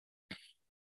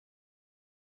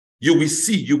 You will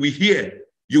see, you will hear,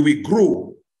 you will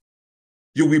grow,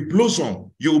 you will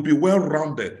blossom, you will be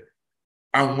well-rounded.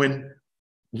 And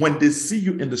when they see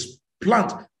you in this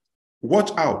plant,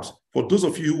 watch out for those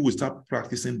of you who will start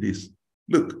practicing this.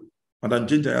 Look, Madam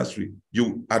Ginger Yasri,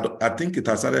 I think it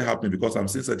has started happening because I'm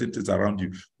seeing certain things around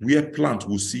you. Where plants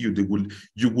will see you,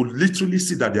 you will literally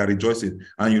see that they are rejoicing.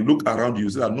 And you look around you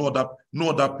see that no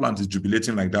other plant is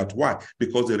jubilating like that. Why?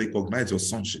 Because they recognize your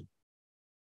sonship.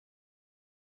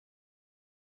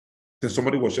 Then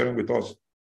somebody was sharing with us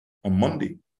on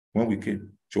Monday when we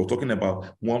came. She was talking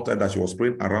about one time that she was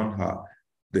praying around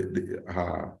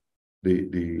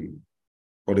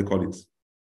what they call it,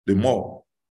 the mall.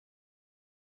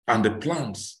 And the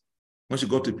plants, when she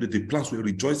got to the place, the plants were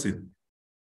rejoicing.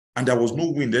 And there was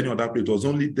no wind any other place. It was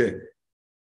only there.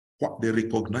 What they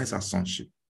recognize as sonship.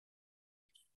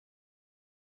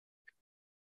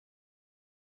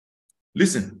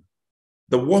 Listen,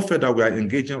 the warfare that we are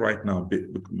engaging right now,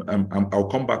 I'll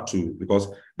come back to, because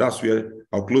that's where,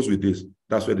 I'll close with this.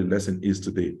 That's where the lesson is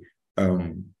today.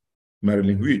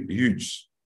 Marilyn Hughes.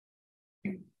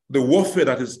 The warfare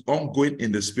that is ongoing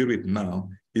in the spirit now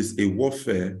is a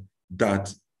warfare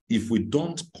that if we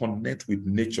don't connect with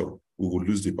nature, we will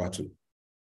lose the battle.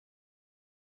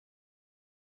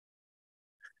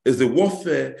 It's a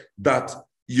warfare that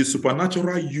your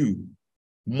supernatural you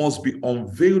must be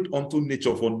unveiled unto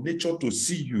nature for nature to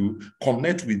see you,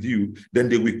 connect with you, then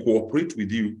they will cooperate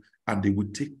with you and they will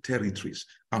take territories.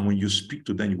 And when you speak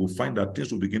to them, you will find that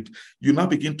things will you now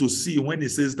begin to see when it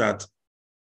says that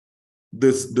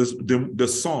the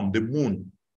sun, the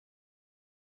moon,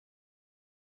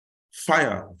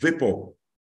 fire, vapor,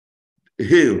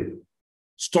 hail,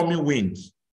 stormy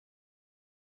winds,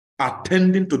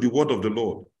 attending to the word of the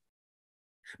Lord.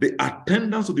 The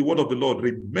attendance to the word of the Lord,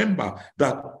 remember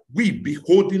that we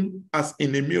beholding as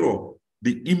in a mirror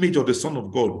the image of the Son of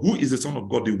God. Who is the Son of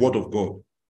God? The word of God.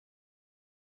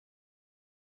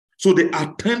 So they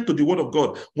attend to the word of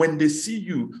God. When they see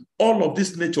you, all of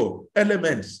these nature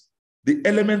elements, the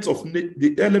elements of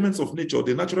nature,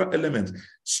 the natural elements,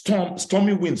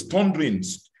 stormy winds,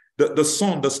 thunderings, the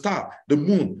sun, the star, the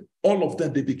moon, all of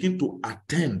them, they begin to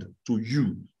attend to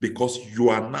you because you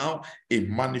are now a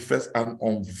manifest and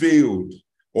unveiled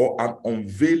or an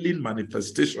unveiling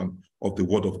manifestation of the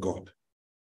word of God.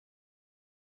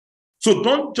 So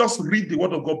don't just read the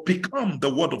word of God, become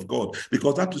the word of God,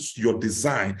 because that is your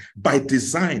design. By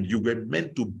design, you were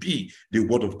meant to be the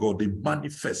word of God, the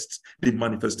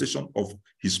manifestation of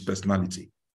his personality.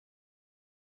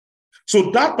 So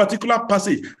that particular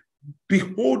passage,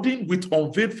 beholding with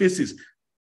unveiled faces,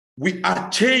 we are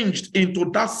changed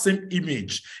into that same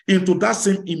image, into that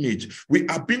same image. We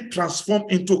are being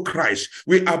transformed into Christ.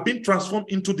 We are being transformed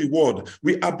into the Word.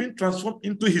 We are being transformed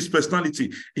into his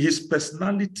personality. His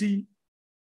personality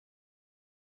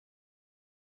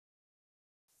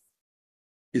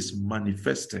is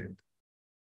manifested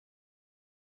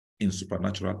in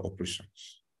supernatural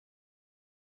operations.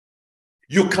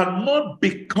 You cannot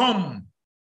become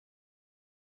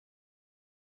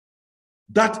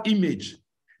that image.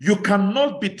 You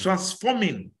cannot be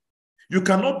transforming. You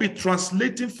cannot be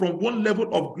translating from one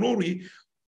level of glory,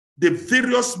 the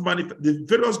various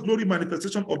glory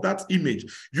manifestation of that image.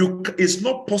 It's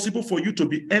not possible for you to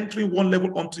be entering one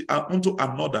level onto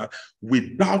another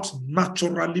without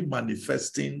naturally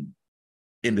manifesting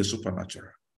in the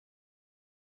supernatural.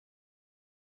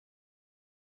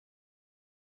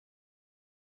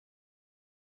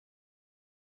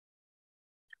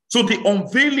 So the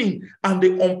unveiling and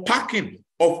the unpacking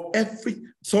of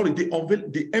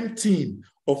the emptying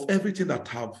of everything that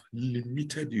have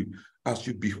limited you, as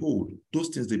you behold, those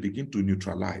things, they begin to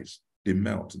neutralize. They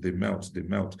melt, they melt, they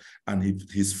melt. And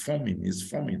he's forming.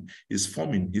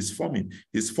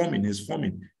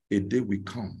 A day will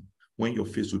come when your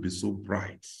face will be so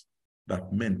bright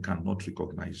that men cannot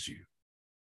recognize you,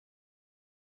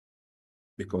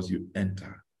 because you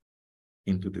enter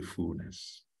into the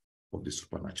fullness of the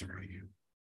supernatural you.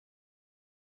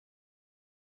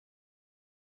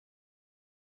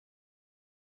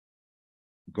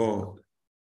 God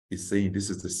is saying this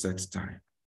is the set time.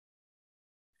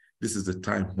 This is the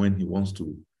time when he wants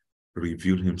to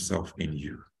reveal himself in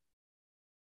you.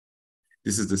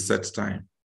 This is the set time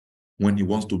when he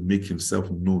wants to make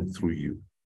himself known through you.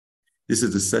 This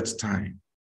is the set time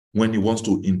when he wants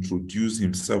to introduce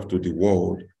himself to the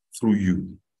world through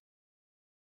you.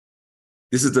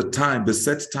 This is the time, the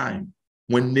set time,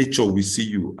 when nature will see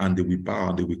you and they will bow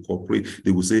and they will cooperate.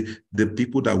 They will say, the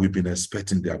people that we've been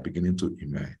expecting, they are beginning to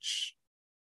emerge.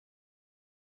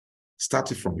 Start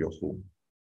it from your home.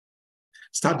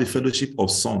 Start the fellowship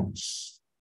of sons.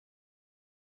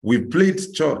 We've played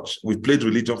church, we've played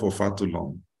religion for far too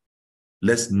long.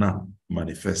 Let's now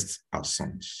manifest our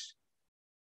sons.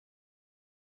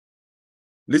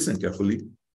 Listen carefully.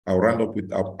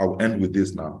 I'll end with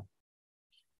this now.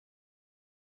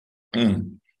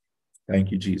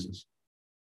 Thank you, Jesus.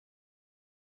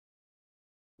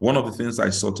 One of the things I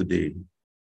saw today,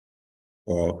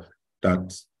 or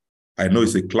that I know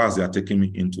it's a class they are taking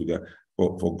me into, that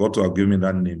for God to have given me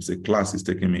that name, it's a class he's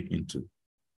taking me into.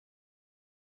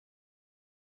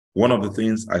 One of the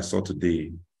things I saw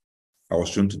today, I was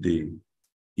shown today,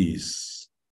 is,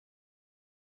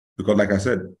 because like I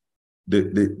said,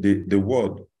 the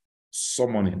word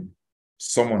summoning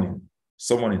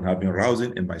have been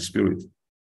rousing in my spirit.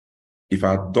 If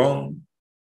I had done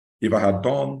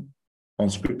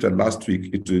unscripted last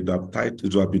week, it would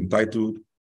have been titled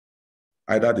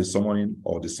either the summoning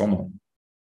or the summon.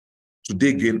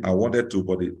 Today again, I wanted to,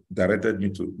 but they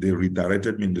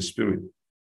redirected me in the spirit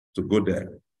to go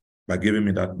there by giving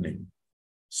me that name.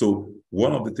 So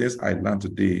one of the things I learned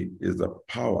today is the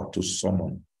power to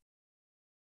summon.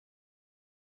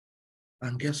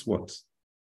 And guess what?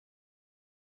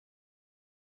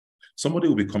 Somebody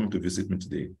will be coming to visit me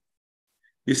today.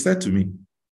 He said to me,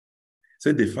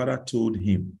 the Father told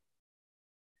him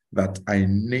that I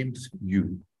named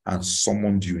you and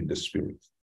summoned you in the spirit.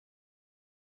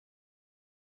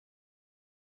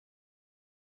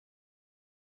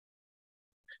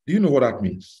 Do you know what that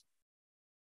means?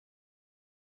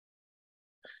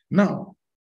 Now,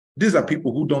 these are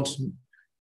people who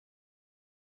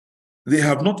they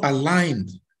have not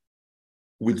aligned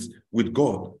with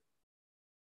God,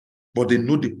 but they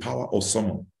know the power of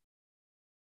summon.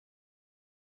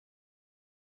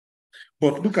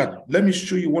 But let me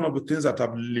show you one of the things that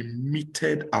have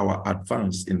limited our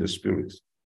advance in the spirit.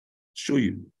 Show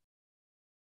you.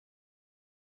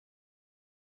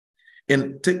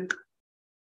 And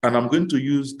I'm going to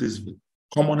use this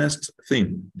commonest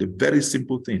thing, the very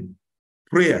simple thing,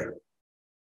 prayer.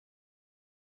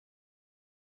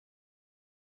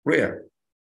 Prayer.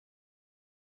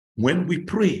 When we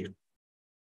pray,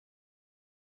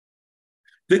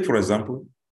 take for example,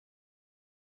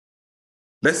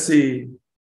 let's say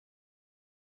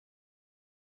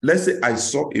I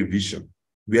saw a vision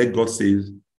where God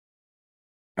says,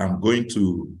 I'm going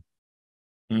to,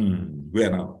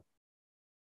 where now?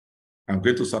 I'm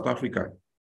going to South Africa.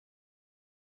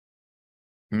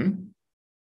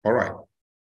 All right.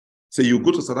 So you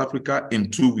go to South Africa in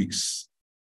 2 weeks.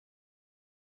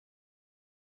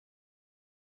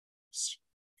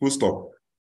 Full stop.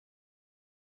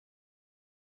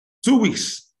 2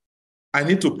 weeks. I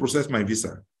need to process my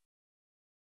visa.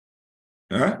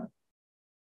 Huh?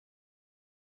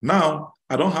 Now,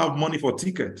 I don't have money for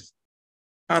tickets.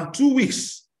 And 2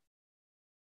 weeks.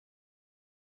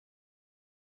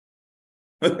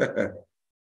 2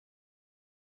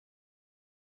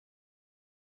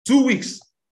 weeks.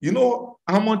 You know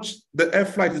how much the air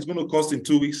flight is going to cost in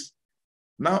 2 weeks?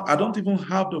 Now, I don't even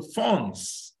have the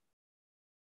funds.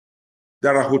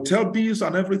 There are hotel bills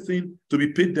and everything to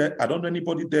be paid there. I don't know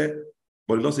anybody there,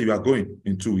 but the Lord said you are going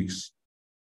in 2 weeks.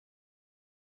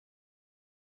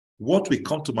 What will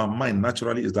come to my mind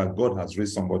naturally is that God has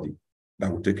raised somebody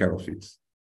that will take care of it.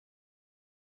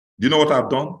 Do you know what I've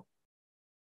done?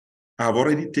 I've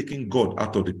already taken God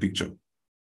out of the picture.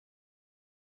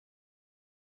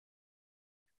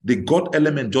 The God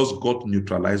element just got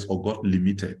neutralized or got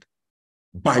limited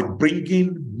by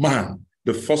bringing man,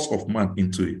 the force of man,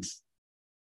 into it.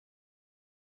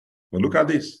 But look at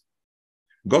this.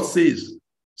 God says,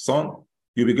 son,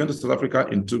 you'll be going to South Africa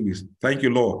in 2 weeks. Thank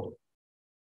you, Lord.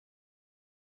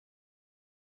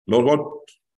 Lord,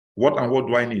 what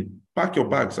do I need? Pack your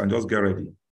bags and just get ready.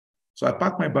 So I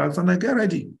pack my bags and I get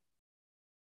ready. Do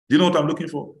you know what I'm looking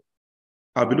for?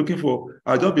 I'll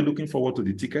just be looking forward to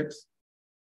the tickets,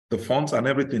 the funds and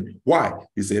everything. Why?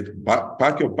 He said,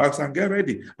 pack your bags and get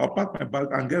ready. I'll pack my bag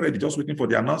and get ready, just waiting for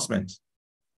the announcement.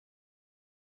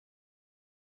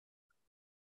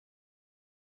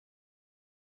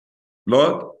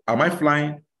 Lord, am I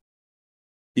flying?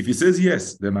 If he says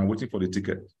yes, then I'm waiting for the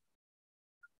ticket.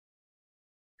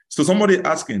 So somebody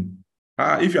asking,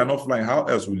 if you're not flying, how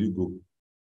else will you go?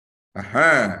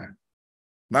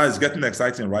 Now it's getting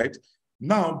exciting, right?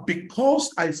 Now,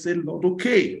 because I say, Lord,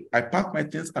 okay, I pack my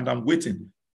things and I'm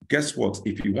waiting. Guess what?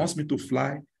 If he wants me to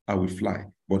fly, I will fly.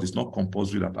 But it's not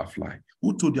compulsory that I fly.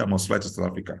 Who told you I must fly to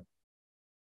South Africa?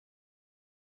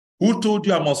 Who told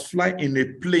you I must fly in a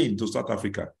plane to South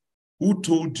Africa? Who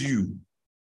told you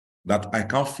that I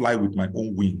can't fly with my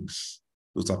own wings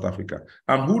to South Africa?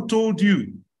 And who told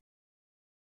you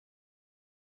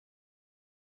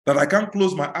that I can't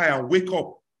close my eye and wake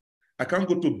up? I can't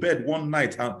go to bed one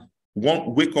night and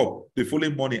wake up the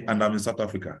following morning and I'm in South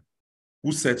Africa.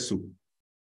 Who said so?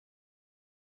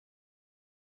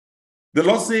 The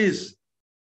Lord says,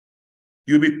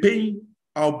 you'll be paying,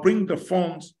 I'll bring the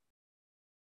funds,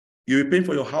 you'll be paying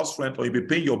for your house rent or you'll be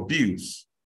paying your bills.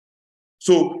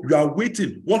 So you are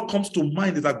waiting. What comes to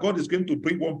mind is that God is going to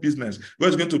bring one business. God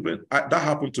is going to bring, that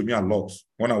happened to me a lot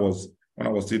when I was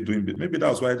still doing it. Maybe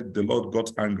that's why the Lord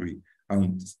got angry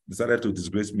and decided to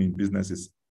disgrace me in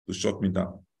businesses to shut me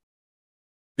down.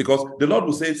 Because the Lord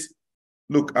will say,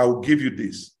 look, I will give you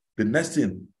this. The next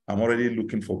thing, I'm already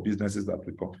looking for businesses that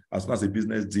will come. As soon as a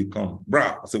business deal comes,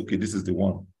 I say, okay, this is the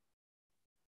one.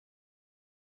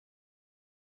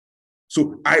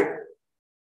 So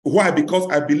why? Because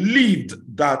I believed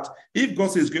that if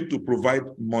God is going to provide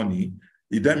money,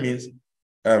 it then means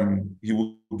he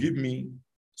will give me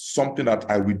something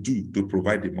that I will do to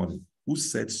provide the money. Who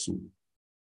said so?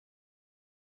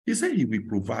 He said he will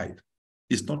provide.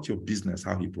 It's not your business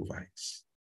how he provides.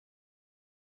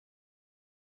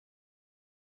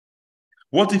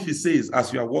 What if he says,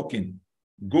 as you are walking,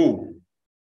 go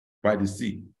by the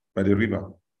sea, by the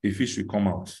river, a fish will come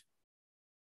out.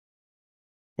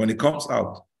 When it comes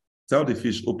out, tell the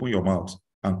fish, open your mouth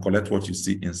and collect what you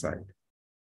see inside.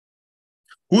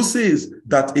 Who says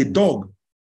that a dog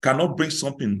cannot bring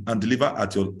something and deliver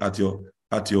at the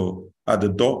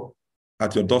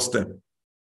doorstep?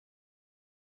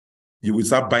 You will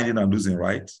start binding and losing,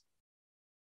 right?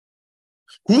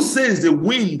 Who says the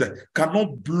wind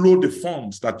cannot blow the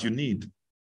funds that you need?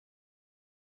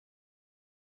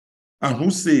 And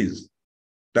who says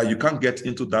that you can't get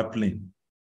into that plane?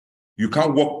 You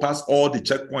can't walk past all the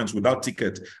checkpoints without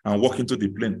ticket and walk into the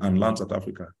plane and land South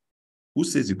Africa? Who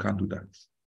says you can't do that?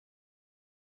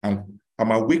 And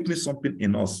am I awakening something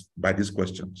in us by these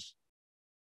questions?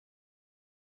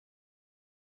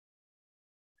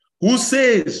 Who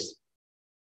says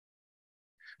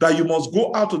that you must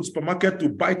go out to the supermarket to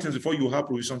buy things before you have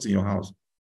provisions in your house?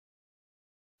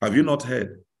 Have you not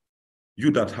heard?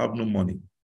 You that have no money,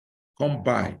 come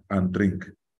buy and drink.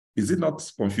 Is it not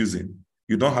confusing?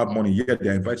 You don't have money, yet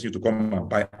they're inviting you to come and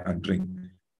buy and drink.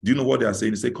 Do you know what they are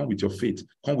saying? They say, come with your faith.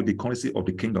 Come with the currency of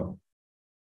the kingdom.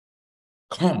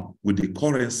 Come with the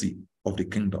currency of the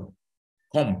kingdom.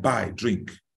 Come buy,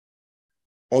 drink.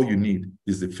 All you need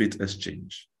is the faith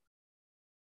exchange.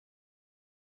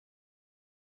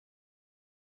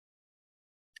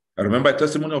 I remember a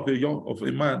testimony of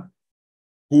a man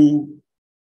who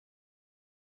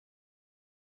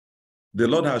the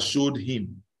Lord has showed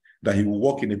him that he will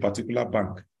work in a particular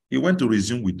bank. He went to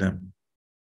resume with them.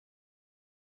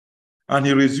 And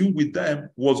he resumed with them,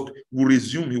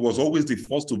 he was always the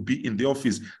first to be in the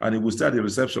office, and he would stay at the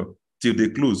reception till they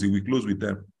close. He will close with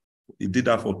them. He did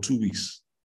that for 2 weeks.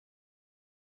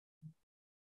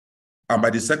 And by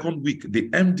the second week, the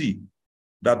MD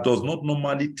that does not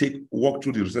normally walk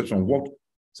through the reception,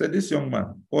 said, this young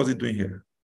man, what is he doing here?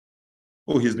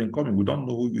 Oh, he's been coming. We don't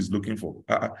know who he's looking for.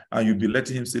 And you'll be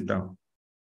letting him sit down.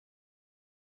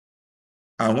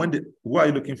 And who are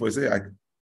you looking for? He said,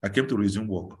 I came to resume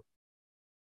work.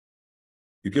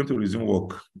 You came to resume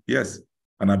work? Yes.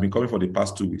 And I've been coming for the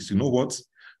past 2 weeks. You know what?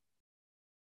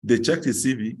 They checked his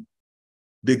CV.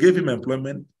 They gave him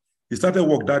employment. He started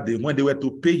work that day. When they were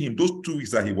to pay him those 2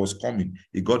 weeks that he was coming,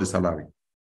 he got the salary.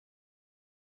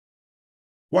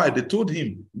 Why? They told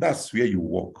him, that's where you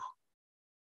work.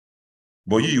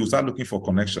 But you start looking for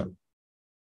connection.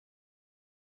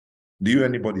 Do you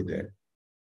anybody there?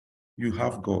 You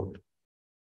have God.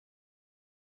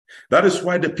 That is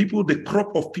why the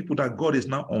crop of people that God is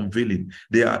now unveiling,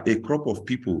 they are a crop of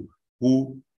people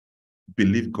who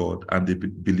believe God, and they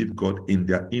believe God in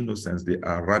their innocence. They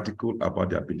are radical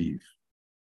about their belief.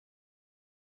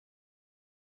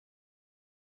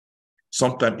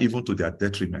 Sometimes even to their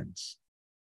detriment.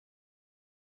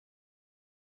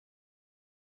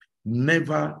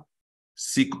 Never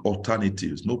seek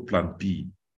alternatives, no plan B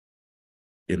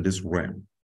in this realm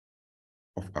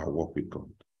of our work with God.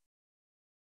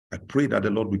 I pray that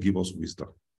the Lord will give us wisdom.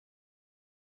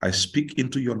 I speak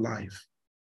into your life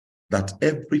that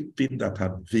everything that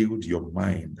had veiled your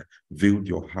mind, veiled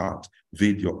your heart,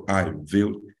 veiled your eye,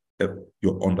 veiled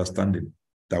your understanding,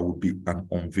 that will be an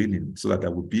unveiling, so that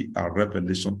there will be a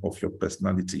revelation of your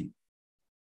personality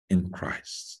in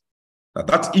Christ.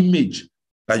 That image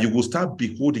that you will start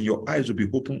beholding, your eyes will be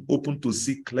open to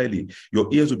see clearly, your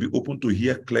ears will be open to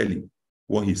hear clearly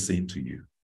what he's saying to you.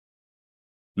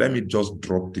 Let me just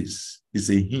drop this. It's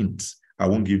a hint. I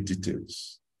won't give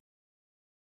details.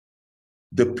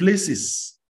 The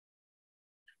places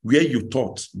where you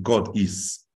thought God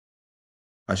is,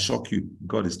 I shock you,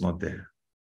 God is not there.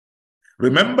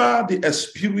 Remember the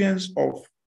experience of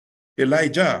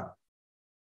Elijah,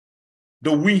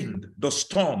 the wind, the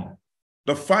storm,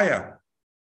 the fire,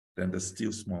 then the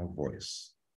still small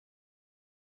voice.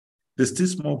 The still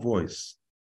small voice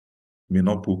may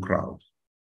not pull crowd,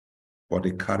 but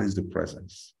it carries the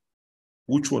presence.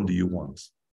 Which one do you want?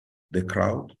 The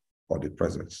crowd or the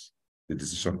presence? The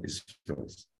decision is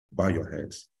yours. Bow your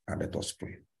heads and let us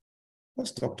pray.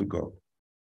 Let's talk to God.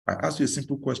 I ask you a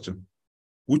simple question.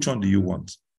 Which one do you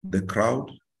want? The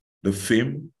crowd, the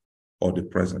fame, or the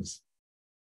presence?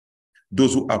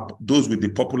 Those with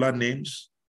the popular names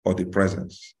or the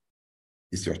presence?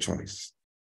 It's your choice.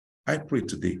 I pray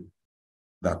today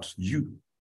that you,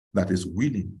 that is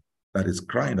willing, that is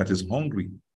crying, that is hungry,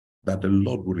 that the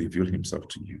Lord will reveal himself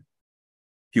to you.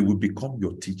 He will become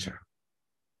your teacher.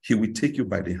 He will take you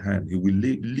by the hand. He will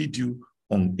lead you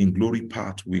in glory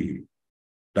pathway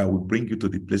that will bring you to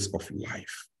the place of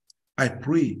life. I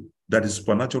pray that the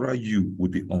supernatural you will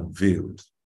be unveiled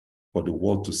for the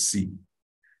world to see.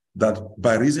 That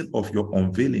by reason of your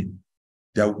unveiling,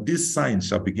 these signs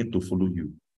shall begin to follow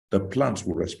you. The plants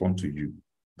will respond to you.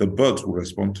 The birds will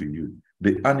respond to you.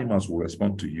 The animals will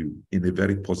respond to you in a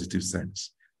very positive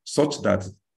sense, such that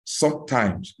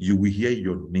sometimes you will hear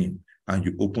your name and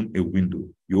you open a window.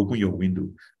 You open your window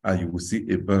and you will see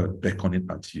a bird beckoning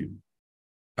at you.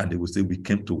 And they will say, we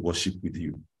came to worship with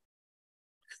you.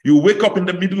 You wake up in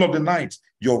the middle of the night,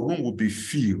 your room will be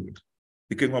filled.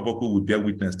 The King of Oku will bear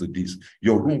witness to this.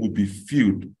 Your room will be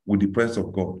filled with the presence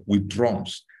of God, with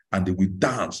drums, and they will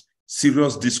dance,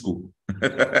 serious disco,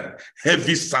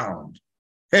 heavy sound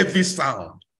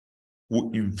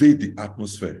will invade the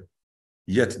atmosphere.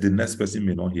 Yet the next person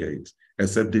may not hear it,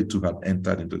 except they too have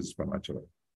entered into the supernatural.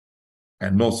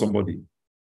 I know somebody,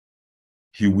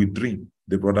 he will dream,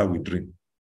 the brother will dream,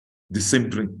 the same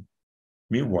dream.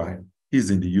 Meanwhile,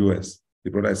 he's in the US,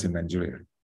 the brother is in Nigeria.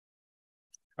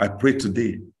 I pray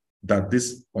today that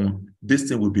this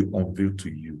thing will be unveiled to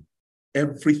you.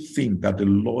 Everything that the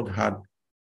Lord had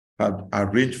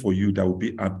arranged for you, there will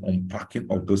be an unpacking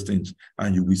of those things,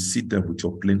 and you will see them with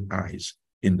your plain eyes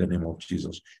in the name of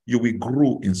Jesus. You will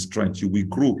grow in strength. You will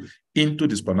grow into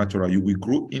the supernatural. You will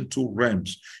grow into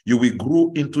realms. You will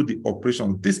grow into the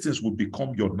operation. These things will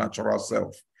become your natural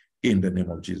self in the name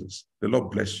of Jesus. The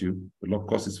Lord bless you. The Lord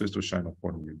cause his face to shine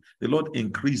upon you. The Lord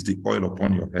increase the oil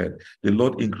upon your head. The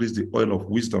Lord increase the oil of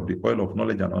wisdom, the oil of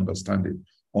knowledge and understanding,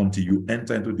 until you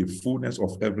enter into the fullness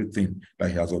of everything that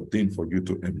he has ordained for you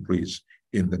to embrace,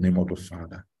 in the name of the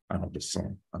Father and of the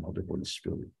Son and of the Holy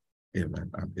Spirit. Amen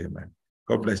and amen.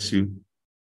 God bless you.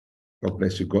 God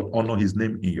bless you. God honor his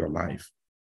name in your life.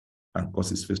 and cause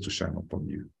his face to shine upon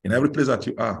you. In every place that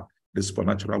you are, the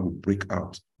supernatural will break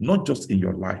out, not just in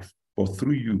your life, but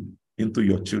through you, into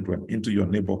your children, into your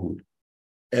neighborhood.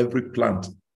 Every plant,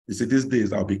 you see, these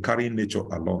days I'll be carrying nature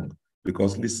along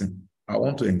because listen, I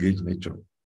want to engage nature.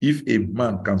 If a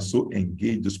man can so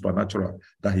engage the supernatural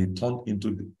that he turned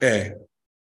into the air,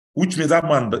 which means that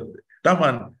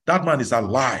man is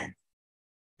alive.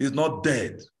 He's not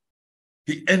dead.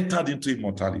 He entered into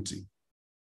immortality.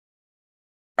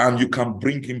 And you can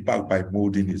bring him back by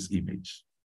molding his image.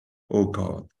 Oh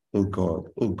God, oh God,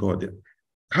 oh God.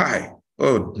 Hi,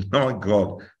 oh my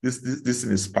God, this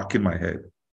thing is sparking my head.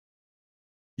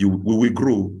 We will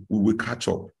grow, we will catch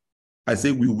up. I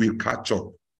say we will catch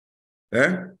up.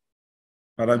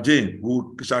 Madam Jane,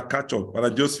 we shall catch up.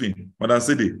 Madam Josephine, Madam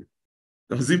Sidi,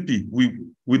 Zippy,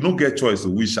 we don't get choice, so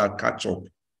we shall catch up.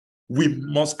 We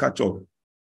must catch up.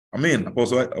 I mean,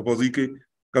 Apostle Ike,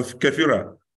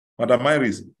 Kefira, Madam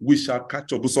Iris, we shall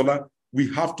catch up. Busola,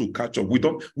 we have to catch up. We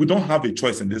don't have a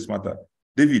choice in this matter.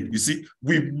 David, you see,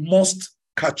 we must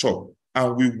catch up,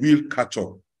 and we will catch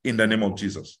up in the name of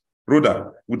Jesus.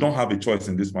 Rhoda, we don't have a choice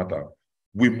in this matter.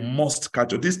 We must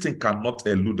catch up. This thing cannot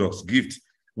elude us. Gift.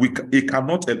 It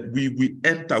cannot, we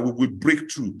enter, we will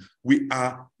break through. We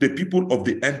are the people of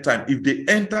the end time. If they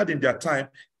entered in their time,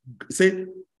 say,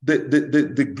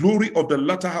 the glory of the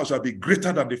latter house shall be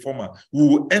greater than the former. We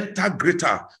will enter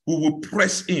greater. We will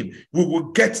press in. We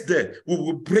will get there. We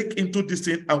will break into this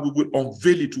thing and we will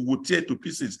unveil it. We will tear it to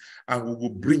pieces and we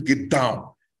will bring it down.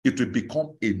 It will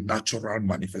become a natural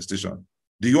manifestation.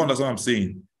 Do you understand what I'm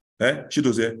saying? She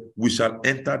does say, we shall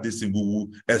enter this thing. We will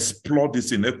explore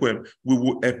this thing. We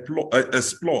will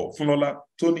explore. Funola,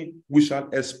 Tony, we shall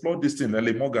explore this thing.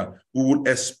 Morgan, we will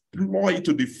explore it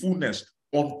to the fullness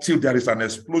until there is an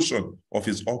explosion of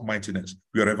his almightiness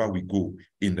wherever we go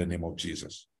in the name of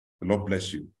Jesus. The Lord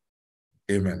bless you.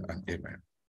 Amen and amen.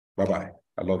 Bye-bye.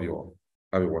 I love you all.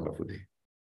 Have a wonderful day.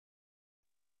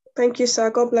 Thank you, sir.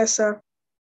 God bless, sir.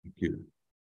 Thank you.